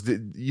that was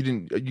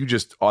you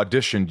just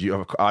auditioned.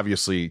 You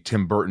obviously,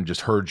 Tim Burton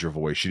just heard your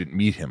voice. You didn't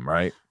meet him,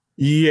 right?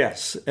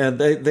 Yes. And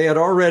they had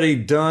already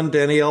done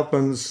Danny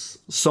Elfman's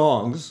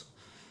songs,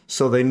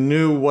 so they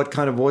knew what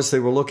kind of voice they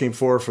were looking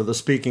for the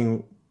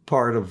speaking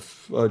part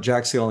of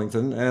Jack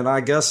Skellington. And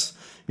I guess,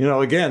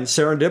 again,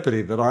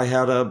 serendipity that I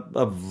had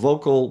a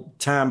vocal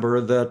timbre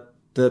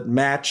that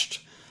matched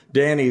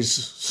Danny's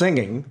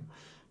singing.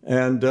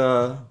 And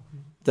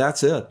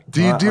that's it.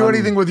 Do you do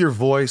anything with your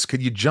voice?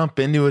 Could you jump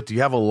into it? Do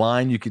you have a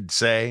line you could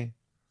say?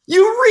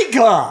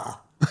 Eureka!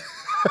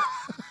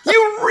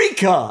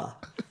 Eureka!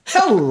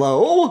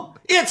 Hello,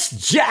 it's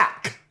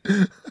Jack.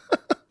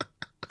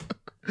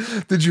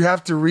 Did you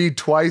have to read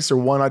twice or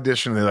one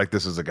audition and they're like,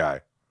 this is a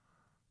guy?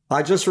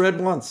 I just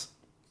read once.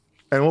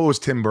 And what was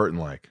Tim Burton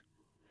like?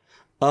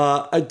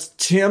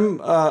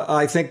 Tim,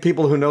 I think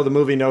people who know the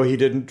movie know he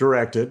didn't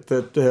direct it,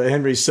 that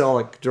Henry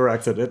Selick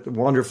directed it.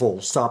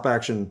 Wonderful stop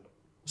motion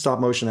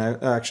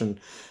action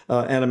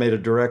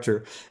animated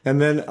director.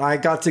 And then I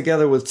got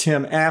together with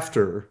Tim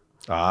after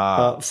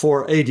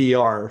for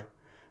ADR,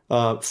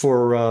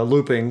 for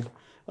looping,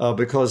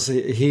 because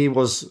he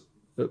was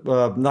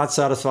not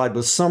satisfied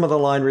with some of the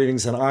line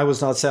readings, and I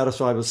was not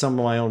satisfied with some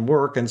of my own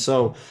work. And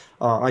so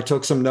I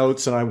took some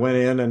notes and I went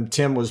in, and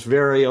Tim was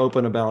very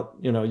open about,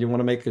 you want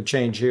to make a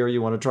change here,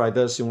 you want to try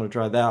this, you want to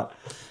try that.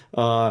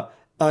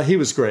 He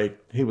was great.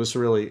 He was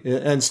really,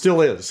 and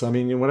still is. I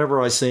mean, whenever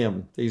I see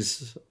him,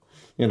 he's,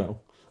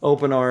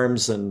 open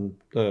arms, and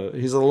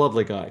he's a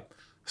lovely guy.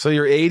 So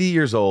you're 80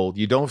 years old.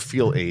 You don't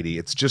feel 80.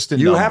 It's just a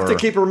number. You have to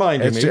keep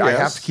reminding me. I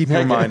have to keep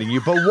reminding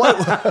you. But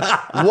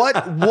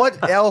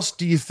what else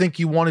do you think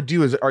you want to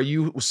do? Are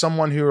you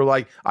someone who are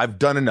like, I've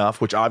done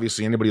enough, which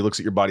obviously anybody who looks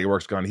at your body of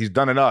work's going, he's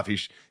done enough.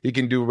 He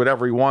can do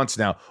whatever he wants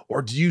now.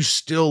 Or do you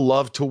still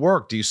love to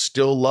work? Do you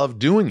still love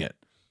doing it?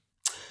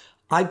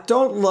 I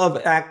don't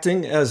love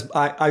acting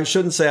I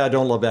shouldn't say I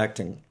don't love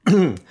acting.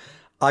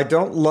 I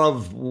don't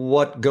love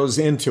what goes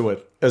into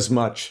it as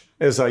much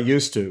as I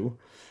used to.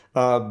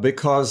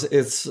 Because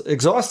it's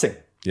exhausting.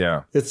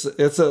 Yeah, it's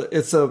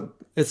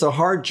a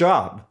hard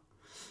job.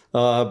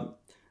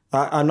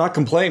 I'm not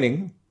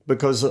complaining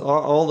because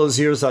all those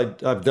years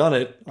I've done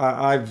it,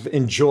 I've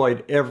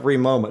enjoyed every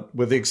moment,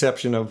 with the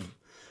exception of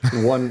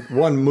one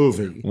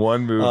movie.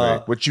 One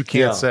movie, which you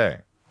can't say.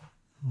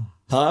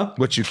 Huh?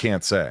 Which you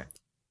can't say.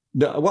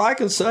 No, well, I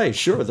can say,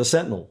 sure, The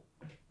Sentinel.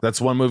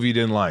 That's one movie you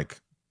didn't like.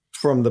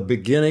 From the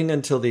beginning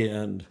until the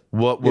end.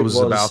 What was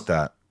about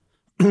that?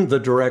 The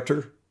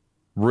director.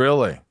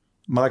 Really?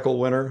 Michael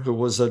Winter, who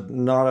was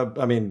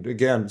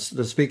again,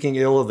 speaking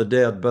ill of the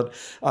dead, but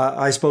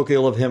I spoke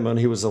ill of him when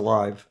he was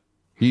alive.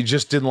 You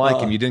just didn't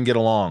like him. You didn't get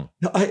along.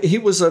 He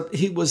was a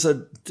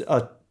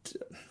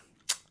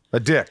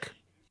dick.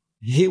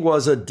 He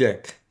was a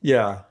dick.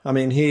 Yeah. I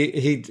mean,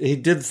 he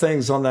did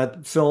things on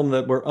that film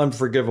that were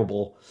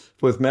unforgivable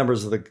with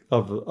members of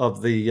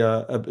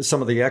the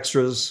some of the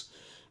extras.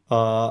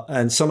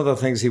 And some of the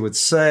things he would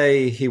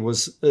say, he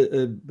was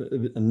a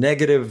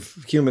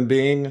negative human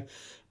being.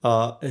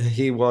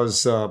 He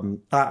was.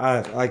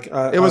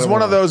 It was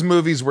one of those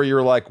movies where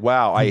you're like,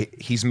 "Wow,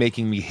 he's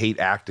making me hate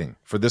acting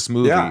for this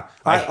movie." Yeah,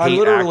 I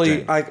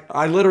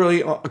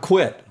literally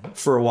quit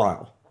for a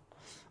while.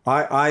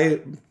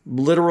 I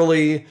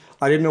literally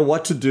didn't know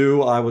what to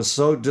do. I was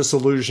so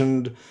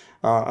disillusioned.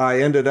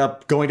 I ended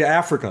up going to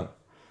Africa.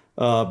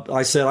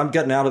 I said, I'm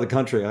getting out of the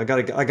country. I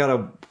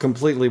gotta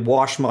completely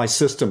wash my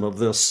system of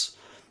this,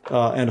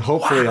 and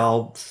hopefully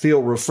I'll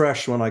feel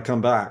refreshed when I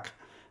come back.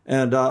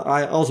 And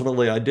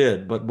I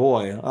did. But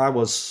boy, I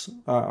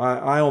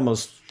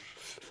almost,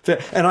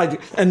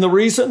 and the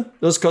reason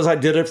was because I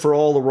did it for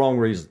all the wrong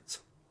reasons.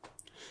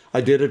 I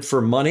did it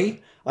for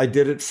money. I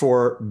did it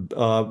for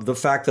the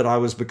fact that I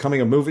was becoming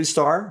a movie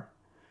star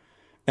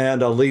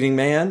and a leading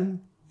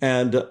man,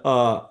 and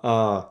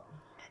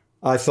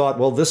I thought,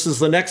 well, this is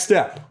the next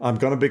step. I'm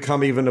going to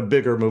become even a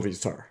bigger movie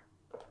star.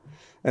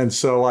 And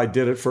so I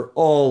did it for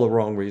all the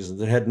wrong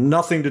reasons. It had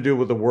nothing to do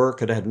with the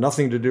work. It had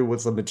nothing to do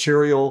with the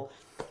material.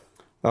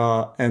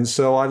 And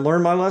so I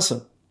learned my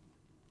lesson.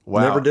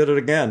 Wow. Never did it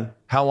again.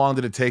 How long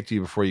did it take to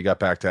you before you got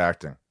back to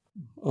acting?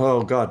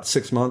 Oh, God,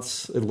 6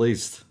 months at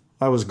least.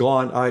 I was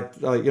gone.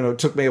 It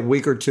took me a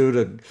week or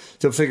two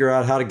to figure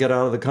out how to get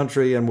out of the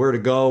country and where to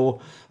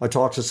go. I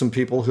talked to some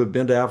people who had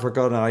been to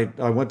Africa, and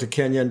I went to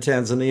Kenya and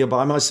Tanzania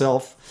by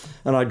myself,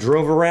 and I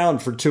drove around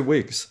for 2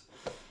 weeks,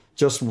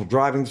 just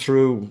driving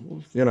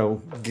through,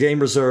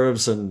 game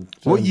reserves and.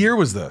 What year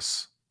was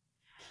this?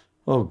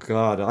 Oh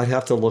God, I'd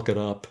have to look it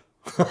up.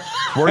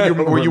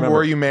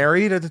 Were you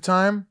married at the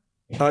time?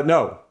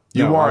 No.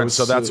 You weren't,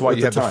 so that's why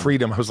you had the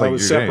freedom. I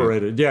was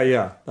separated.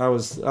 Yeah. I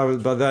was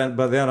by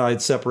then I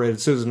had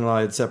separated. Susan and I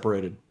had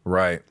separated.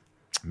 Right.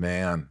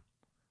 Man.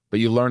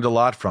 But you learned a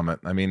lot from it.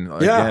 I mean,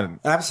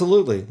 again,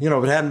 absolutely. If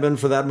it hadn't been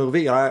for that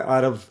movie,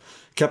 I'd have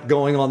kept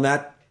going on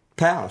that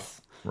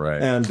path. Right.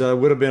 And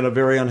would have been a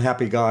very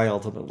unhappy guy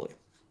ultimately.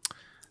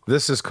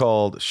 This is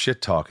called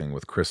Shit Talking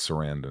with Chris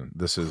Sarandon.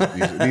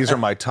 These are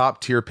my top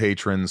tier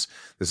patrons.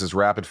 This is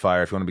rapid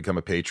fire. If you want to become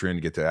a patron,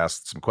 you get to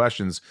ask some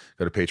questions.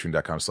 Go to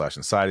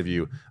patreon.com/inside of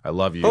you. I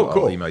love you. Oh,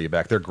 cool. I'll email you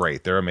back. They're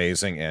great. They're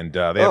amazing. And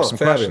they have some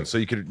questions. So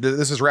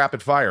this is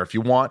rapid fire. If you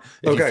want,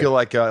 if you feel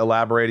like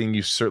elaborating,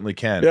 you certainly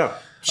can. Yeah,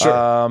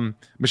 sure.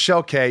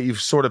 Michelle K.,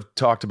 you've sort of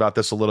talked about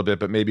this a little bit,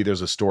 but maybe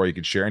there's a story you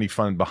could share. Any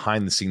fun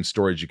behind the scenes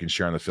stories you can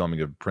share on the filming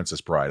of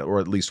Princess Bride, or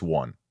at least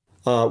one.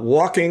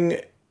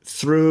 Walking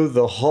through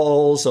the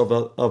halls of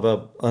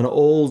an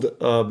old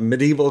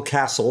medieval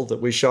castle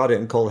that we shot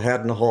in called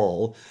Haddon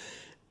Hall.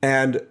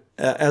 And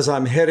as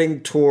I'm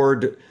heading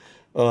toward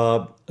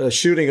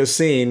shooting a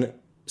scene,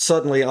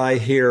 suddenly I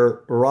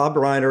hear Rob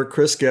Reiner,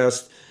 Chris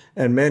Guest,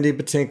 and Mandy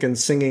Patinkin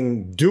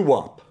singing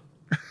doo-wop.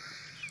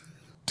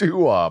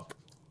 Doo-wop.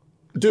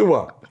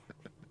 Doo-wop.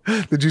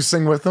 Did you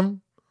sing with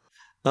them?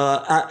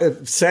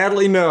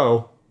 Sadly,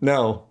 no.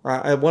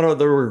 One of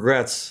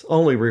the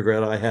only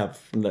regret I have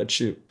from that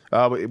shoot.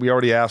 We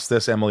already asked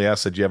this. Emily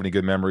asked, "Did you have any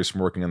good memories from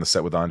working on the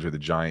set with Andre the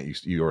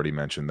Giant?" You already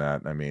mentioned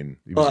that. I mean,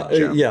 he was a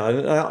gem.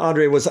 Yeah,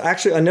 Andre was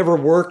actually. I never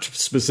worked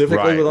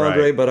specifically with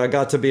Andre, but I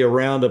got to be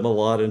around him a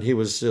lot, and he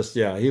was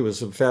he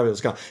was a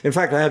fabulous guy. In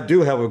fact, I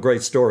do have a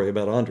great story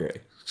about Andre.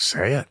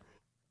 Say it.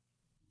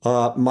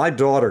 My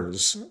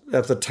daughters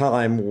at the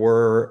time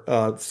were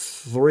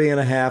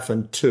 3.5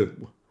 and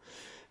 2,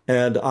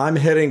 and I'm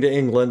heading to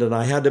England, and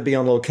I had to be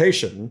on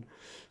location.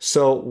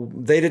 So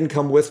they didn't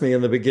come with me in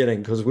the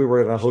beginning because we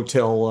were in a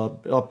hotel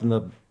up in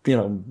the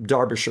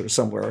Derbyshire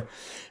somewhere,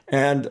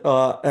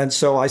 And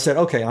so I said,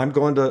 okay, I'm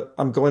going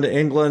to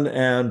England,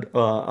 and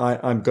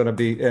I'm going to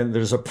be, and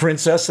there's a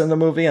princess in the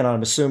movie, and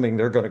I'm assuming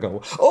they're going to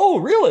go, oh,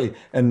 really?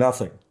 And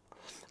nothing.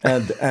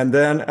 And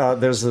then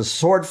there's a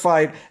sword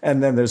fight,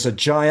 and then there's a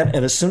giant.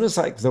 And as soon as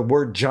the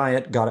word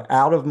giant got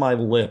out of my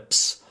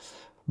lips,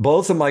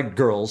 both of my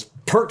girls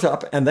perked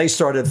up, and they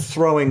started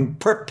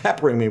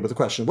peppering me with the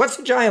question, what's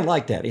the giant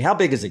like, Daddy? How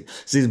big is he?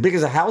 Is he as big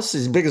as a house?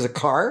 Is he as big as a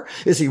car?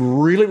 Is he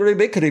really, really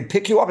big? Could he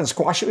pick you up and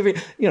squash you?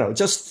 You know,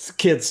 just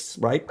kids,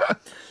 right?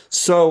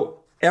 So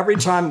every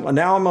time,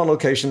 now I'm on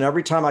location,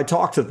 every time I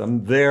talk to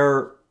them,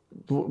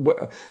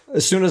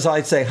 as soon as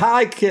I say,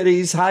 hi,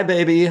 kitties, hi,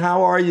 baby,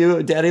 how are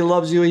you? Daddy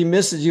loves you, he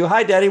misses you.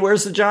 Hi, Daddy,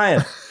 where's the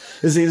giant?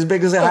 Is he as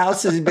big as a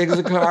house? Is he as big as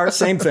a car?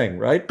 Same thing,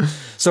 right?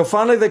 So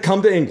finally they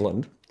come to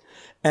England.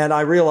 And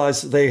I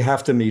realize they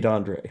have to meet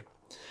Andre.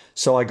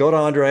 So I go to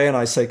Andre and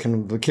I say,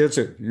 can the kids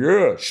say,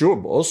 yeah, sure,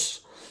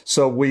 boss.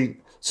 So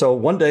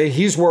one day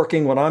he's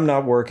working when I'm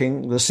not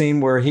working, the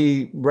scene where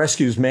he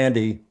rescues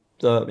Mandy,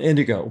 the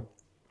Indigo,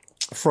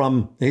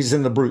 he's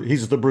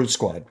the Brute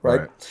Squad,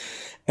 right?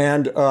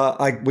 And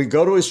we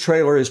go to his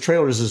trailer. His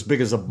trailer is as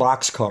big as a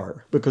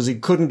boxcar because he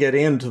couldn't get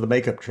into the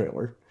makeup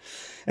trailer.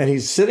 And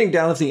he's sitting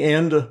down at the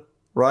end,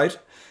 right?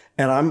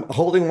 And I'm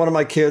holding one of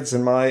my kids,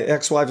 and my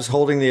ex-wife is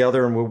holding the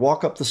other, and we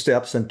walk up the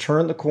steps and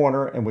turn the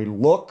corner, and we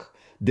look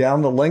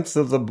down the length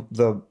of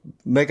the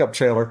makeup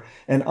trailer,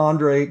 and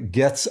Andre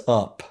gets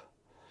up.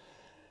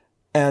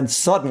 And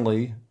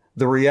suddenly,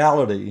 the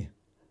reality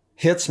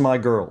hits my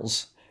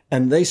girls,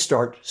 and they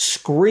start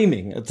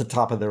screaming at the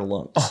top of their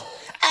lungs. Oh.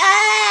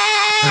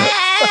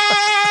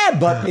 Ah!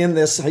 But in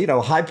this,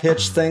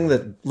 high-pitched thing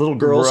that little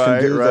girls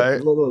can do,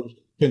 that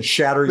can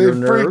shatter your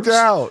nerves. They freaked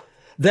out.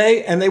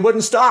 They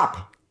wouldn't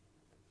stop.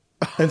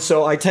 And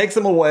so I take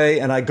them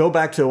away, and I go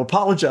back to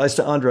apologize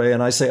to Andre,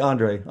 and I say,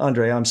 Andre,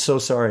 I'm so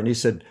sorry. And he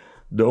said,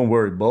 don't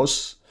worry,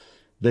 boss.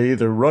 They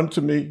either run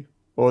to me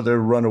or they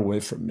run away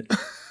from me.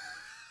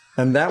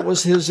 And that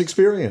was his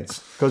experience,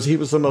 because he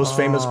was the most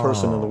famous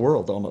person in the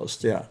world,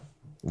 almost. Yeah.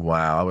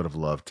 Wow, I would have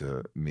loved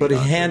to meet. But he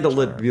handled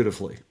it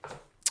beautifully.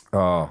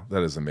 Oh,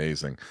 that is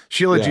amazing.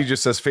 Sheila G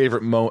just says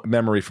favorite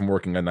memory from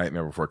working on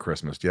Nightmare Before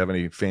Christmas. Do you have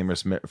any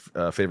famous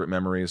favorite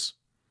memories?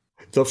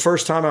 The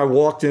first time I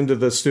walked into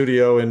the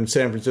studio in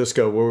San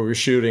Francisco where we were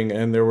shooting,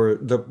 and the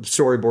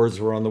storyboards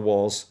were on the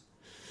walls,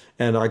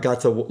 and I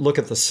got to look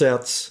at the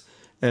sets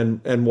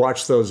and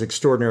watch those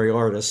extraordinary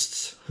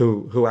artists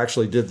who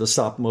actually did the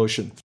stop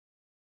motion.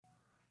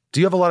 Do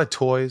you have a lot of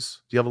toys?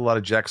 Do you have a lot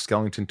of Jack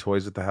Skellington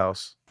toys at the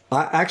house?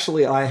 I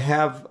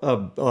have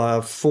 4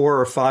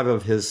 or 5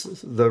 of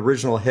the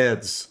original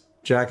heads,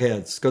 Jack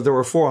heads, because there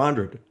were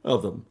 400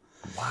 of them.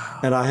 Wow!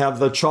 And I have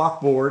the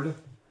chalkboard,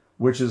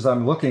 which is,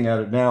 I'm looking at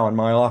it now in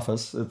my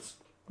office. It's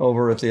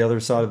over at the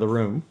other side of the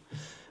room,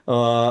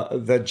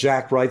 that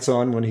Jack writes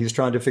on when he's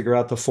trying to figure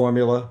out the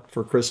formula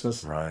for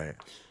Christmas. Right.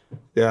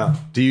 Yeah.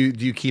 Do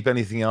you keep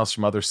anything else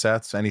from other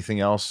sets?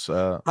 Anything else?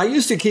 I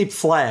used to keep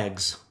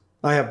flags.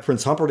 I have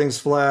Prince Humperdinck's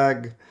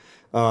flag.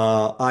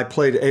 I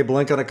played Abe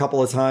Lincoln a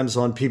couple of times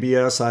on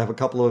PBS. I have a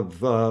couple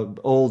of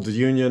old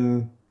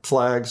Union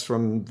flags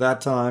from that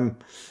time.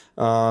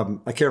 I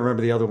can't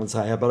remember the other ones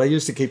I have, but I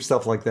used to keep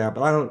stuff like that.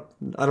 But I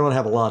don't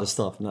have a lot of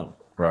stuff. No.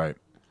 Right.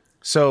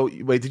 So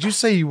wait, did you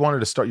say you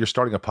wanted to start? You're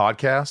starting a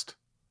podcast?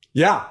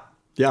 Yeah.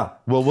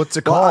 Well, what's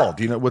it called?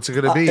 Do you know what's it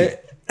going to be?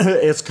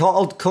 It's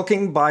called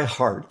Cooking by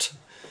Heart.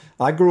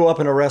 I grew up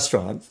in a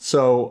restaurant,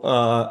 so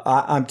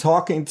I'm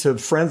talking to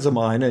friends of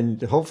mine,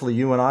 and hopefully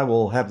you and I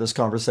will have this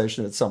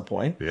conversation at some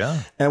point.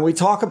 Yeah. And we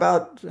talk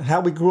about how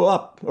we grew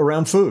up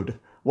around food.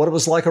 What it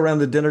was like around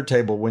the dinner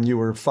table when you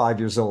were 5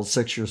 years old,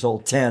 6 years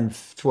old, 10,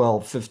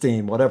 12,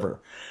 15, whatever.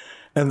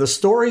 And the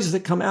stories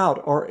that come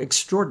out are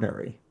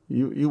extraordinary.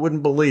 You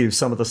wouldn't believe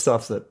some of the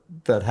stuff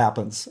that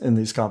happens in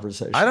these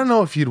conversations. I don't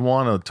know if you'd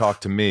want to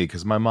talk to me,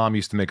 because my mom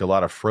used to make a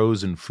lot of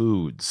frozen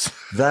foods.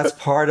 That's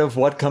part of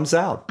what comes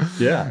out.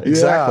 Yeah,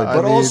 exactly. Yeah,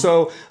 but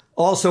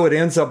also it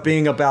ends up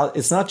being about,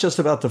 it's not just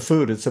about the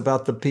food, it's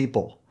about the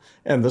people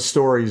and the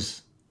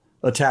stories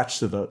attached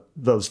to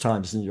those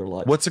times in your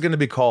life. What's it going to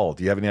be called?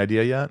 Do you have any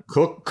idea yet?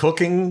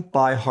 Cooking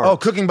by Heart. Oh,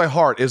 Cooking by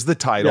Heart is the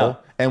title.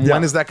 Yeah. And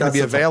when is that going to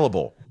be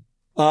available?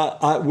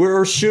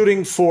 We're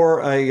shooting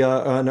for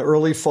an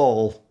early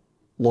fall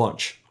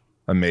launch.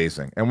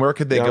 Amazing. And where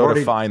could they go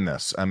to find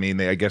this? I mean,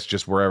 I guess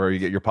just wherever you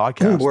get your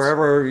podcasts.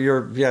 Wherever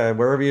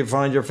you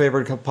find your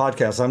favorite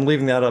podcast. I'm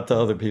leaving that up to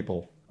other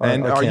people.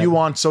 And are you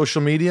on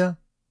social media?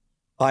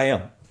 I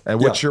am.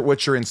 And what's your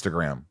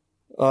Instagram?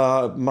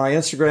 My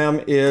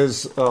Instagram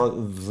is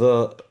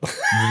the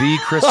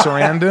Chris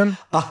Sarandon.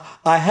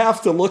 I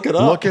have to look it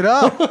up. Look it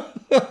up.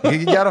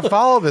 You got to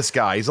follow this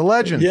guy. He's a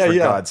legend. For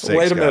God's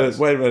sakes.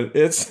 Wait a minute.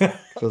 It's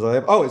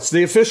it's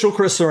the official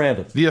Chris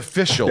Sarandon. The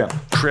official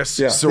Chris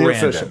Sarandon. The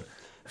official.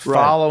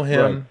 Follow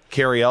him. Right.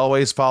 Carrie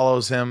always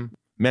follows him.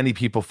 Many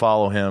people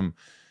follow him.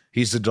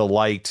 He's a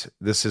delight.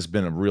 This has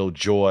been a real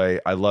joy.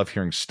 I love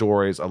hearing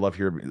stories. I love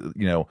hearing,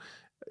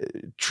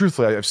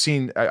 truthfully,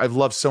 I've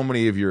loved so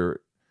many of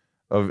your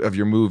of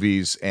your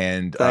movies.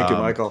 And thank you,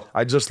 Michael.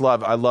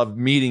 I love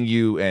meeting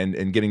you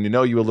and getting to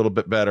know you a little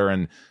bit better.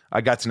 And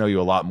I got to know you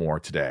a lot more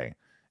today.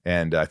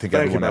 And I think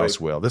everyone else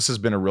will. This has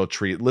been a real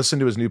treat. Listen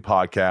to his new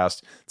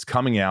podcast. It's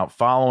coming out.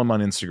 Follow him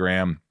on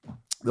Instagram.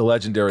 The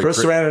legendary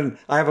Chris Sarandon.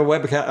 I have a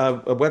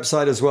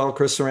website as well,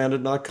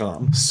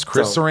 chrissarandon.com.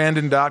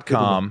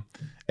 chrissarandon.com.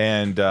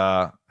 And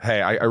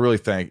hey, I really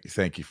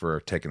thank you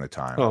for taking the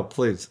time. Oh,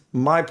 please.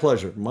 My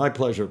pleasure. My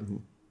pleasure.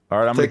 All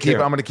right, I'm going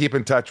to keep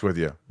in touch with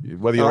you,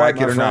 whether you like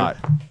it or not.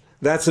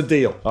 That's a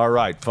deal. All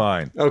right,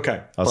 fine.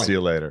 Okay. I'll see you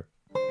later.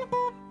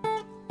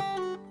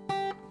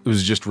 It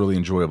was just really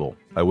enjoyable.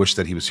 I wish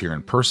that he was here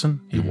in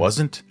person. He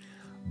wasn't,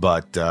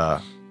 but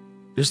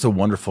just a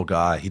wonderful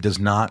guy. He does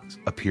not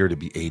appear to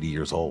be 80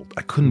 years old.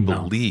 I couldn't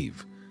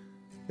believe.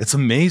 It's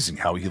amazing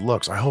how he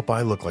looks. I hope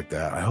I look like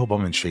that. I hope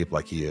I'm in shape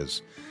like he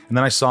is. And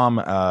then I saw him,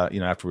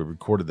 after we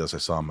recorded this, I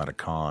saw him at a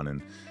con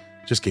and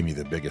just gave me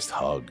the biggest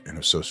hug, and it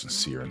was so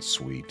sincere and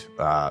sweet.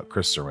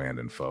 Chris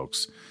Sarandon,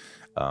 folks.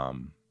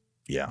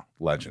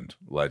 Legend.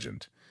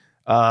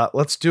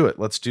 Let's do it.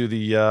 Let's do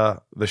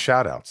the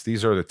shout outs.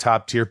 These are the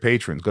top tier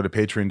patrons. Go to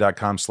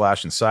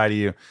patreon.com/inside of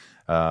you.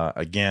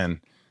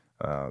 Again,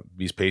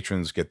 these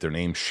patrons get their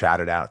names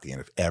shouted out at the end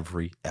of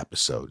every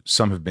episode.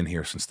 Some have been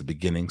here since the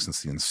beginning,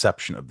 since the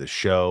inception of this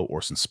show,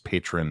 or since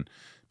patrons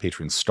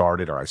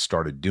started, or I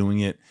started doing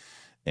it.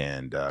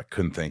 And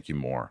couldn't thank you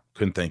more.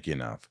 Couldn't thank you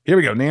enough. Here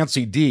we go.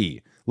 Nancy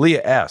D,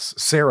 Leah S,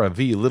 Sarah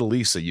V, Little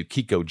Lisa,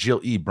 Yukiko,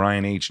 Jill E,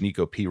 Brian H,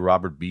 Nico P,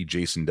 Robert B,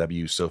 Jason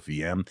W,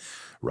 Sophie M,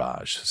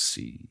 Raj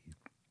C,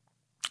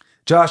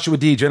 Joshua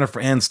D, Jennifer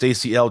N,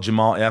 Stacy L,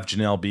 Jamal F,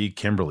 Janelle B,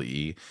 Kimberly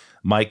E,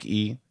 Mike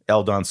E,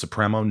 Eldon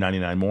Supremo,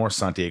 99 more,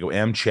 Santiago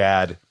M,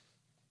 Chad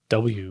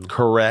W,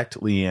 correct,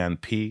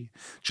 Leanne P,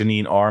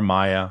 Janine R,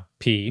 Maya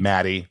P,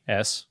 Maddie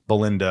S,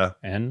 Belinda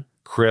N,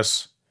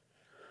 Chris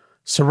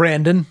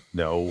Sarandon.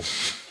 No.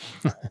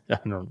 I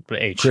don't know,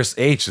 but H. Chris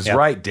H is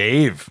right.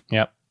 Dave.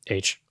 Yep.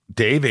 H.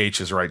 Dave H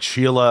is right.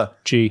 Sheila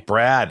G.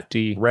 Brad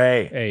D.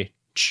 Ray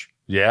H.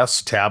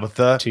 Yes.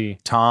 Tabitha T.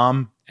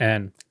 Tom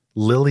N.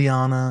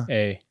 Liliana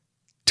A.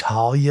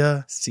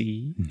 Talia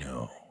C.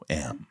 No.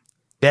 M.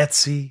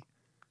 Betsy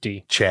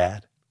D.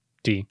 Chad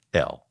D.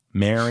 L.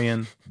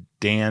 Marion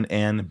Dan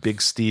N.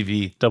 Big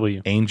Stevie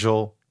W.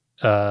 Angel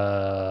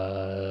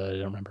I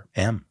don't remember.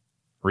 M.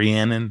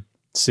 Rhiannon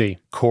C.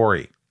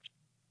 Corey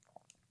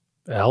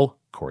L.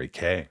 Corey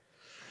K.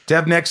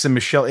 Deb Nixon,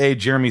 Michelle A,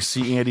 Jeremy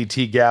C, Andy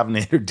T, Gavin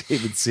A,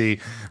 David C,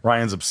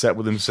 Ryan's upset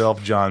with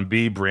himself, John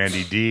B,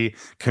 Brandy D,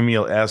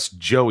 Camille S,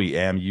 Joey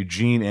M,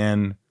 Eugene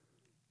N,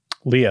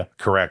 Leah.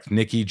 Correct.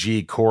 Nikki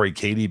G, Corey,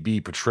 Katie B,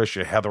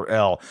 Patricia, Heather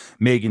L,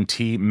 Megan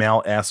T,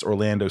 Mel S,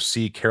 Orlando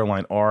C,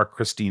 Caroline R,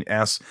 Christine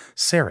S,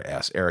 Sarah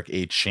S, Eric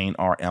H, Shane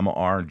R, Emma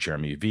R,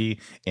 Jeremy V,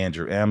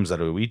 Andrew M,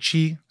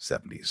 Zatoichi,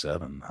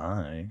 77.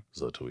 Hi,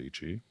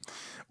 Zatoichi.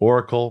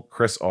 Oracle,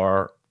 Chris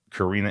R,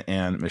 Karina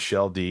N,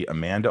 Michelle D,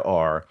 Amanda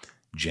R,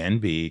 Jen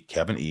B,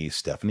 Kevin E,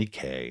 Stephanie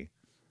K,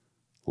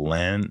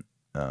 Lena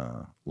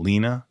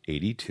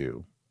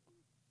 82,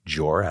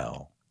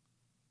 Jor-El,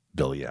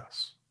 Billy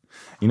S.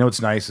 You know what's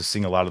nice is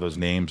seeing a lot of those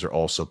names are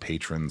also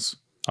patrons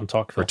I'm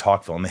Talkville. for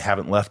Talkville, and they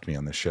haven't left me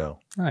on this show.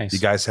 Nice. You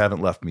guys haven't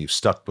left me. You've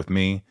stuck with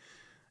me,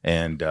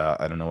 and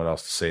I don't know what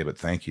else to say, but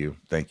thank you.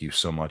 Thank you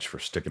so much for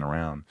sticking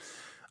around.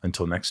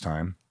 Until next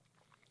time,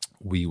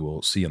 we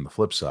will see you on the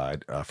flip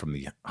side from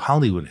the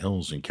Hollywood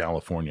Hills in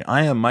California.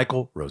 I am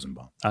Michael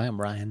Rosenbaum. I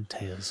am Ryan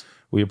Tails.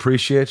 We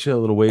appreciate you. A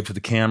little wave to the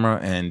camera,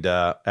 and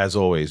as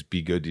always,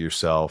 be good to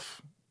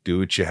yourself. Do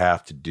what you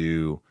have to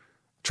do.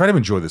 Try to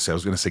enjoy this. I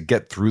was going to say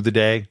get through the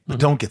day, but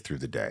don't get through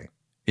the day.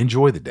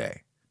 Enjoy the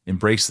day.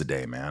 Embrace the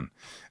day, man.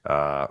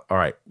 All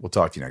right. We'll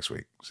talk to you next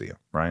week. See you.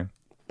 Ryan?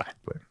 Bye.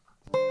 Later.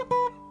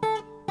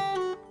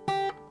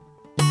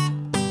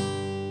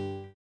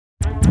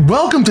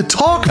 Welcome to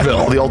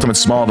Talkville. The Ultimate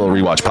Smallville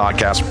Rewatch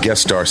Podcast.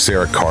 Guest star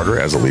Sarah Carter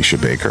as Alicia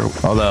Baker.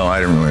 Although I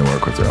didn't really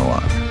work with her a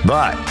lot.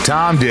 But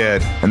Tom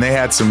did, and they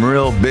had some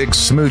real big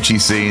smoochy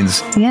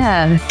scenes.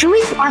 Yeah. Can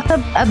we talk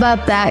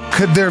about that?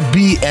 Could there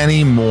be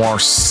any more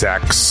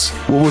sex?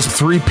 What was a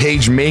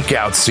 3-page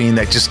makeout scene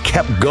that just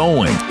kept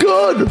going?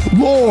 Good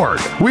Lord.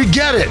 We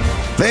get it.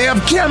 They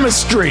have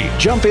chemistry.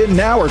 Jump in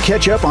now or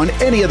catch up on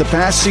any of the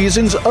past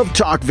seasons of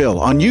Talkville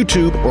on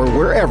YouTube or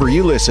wherever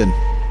you listen.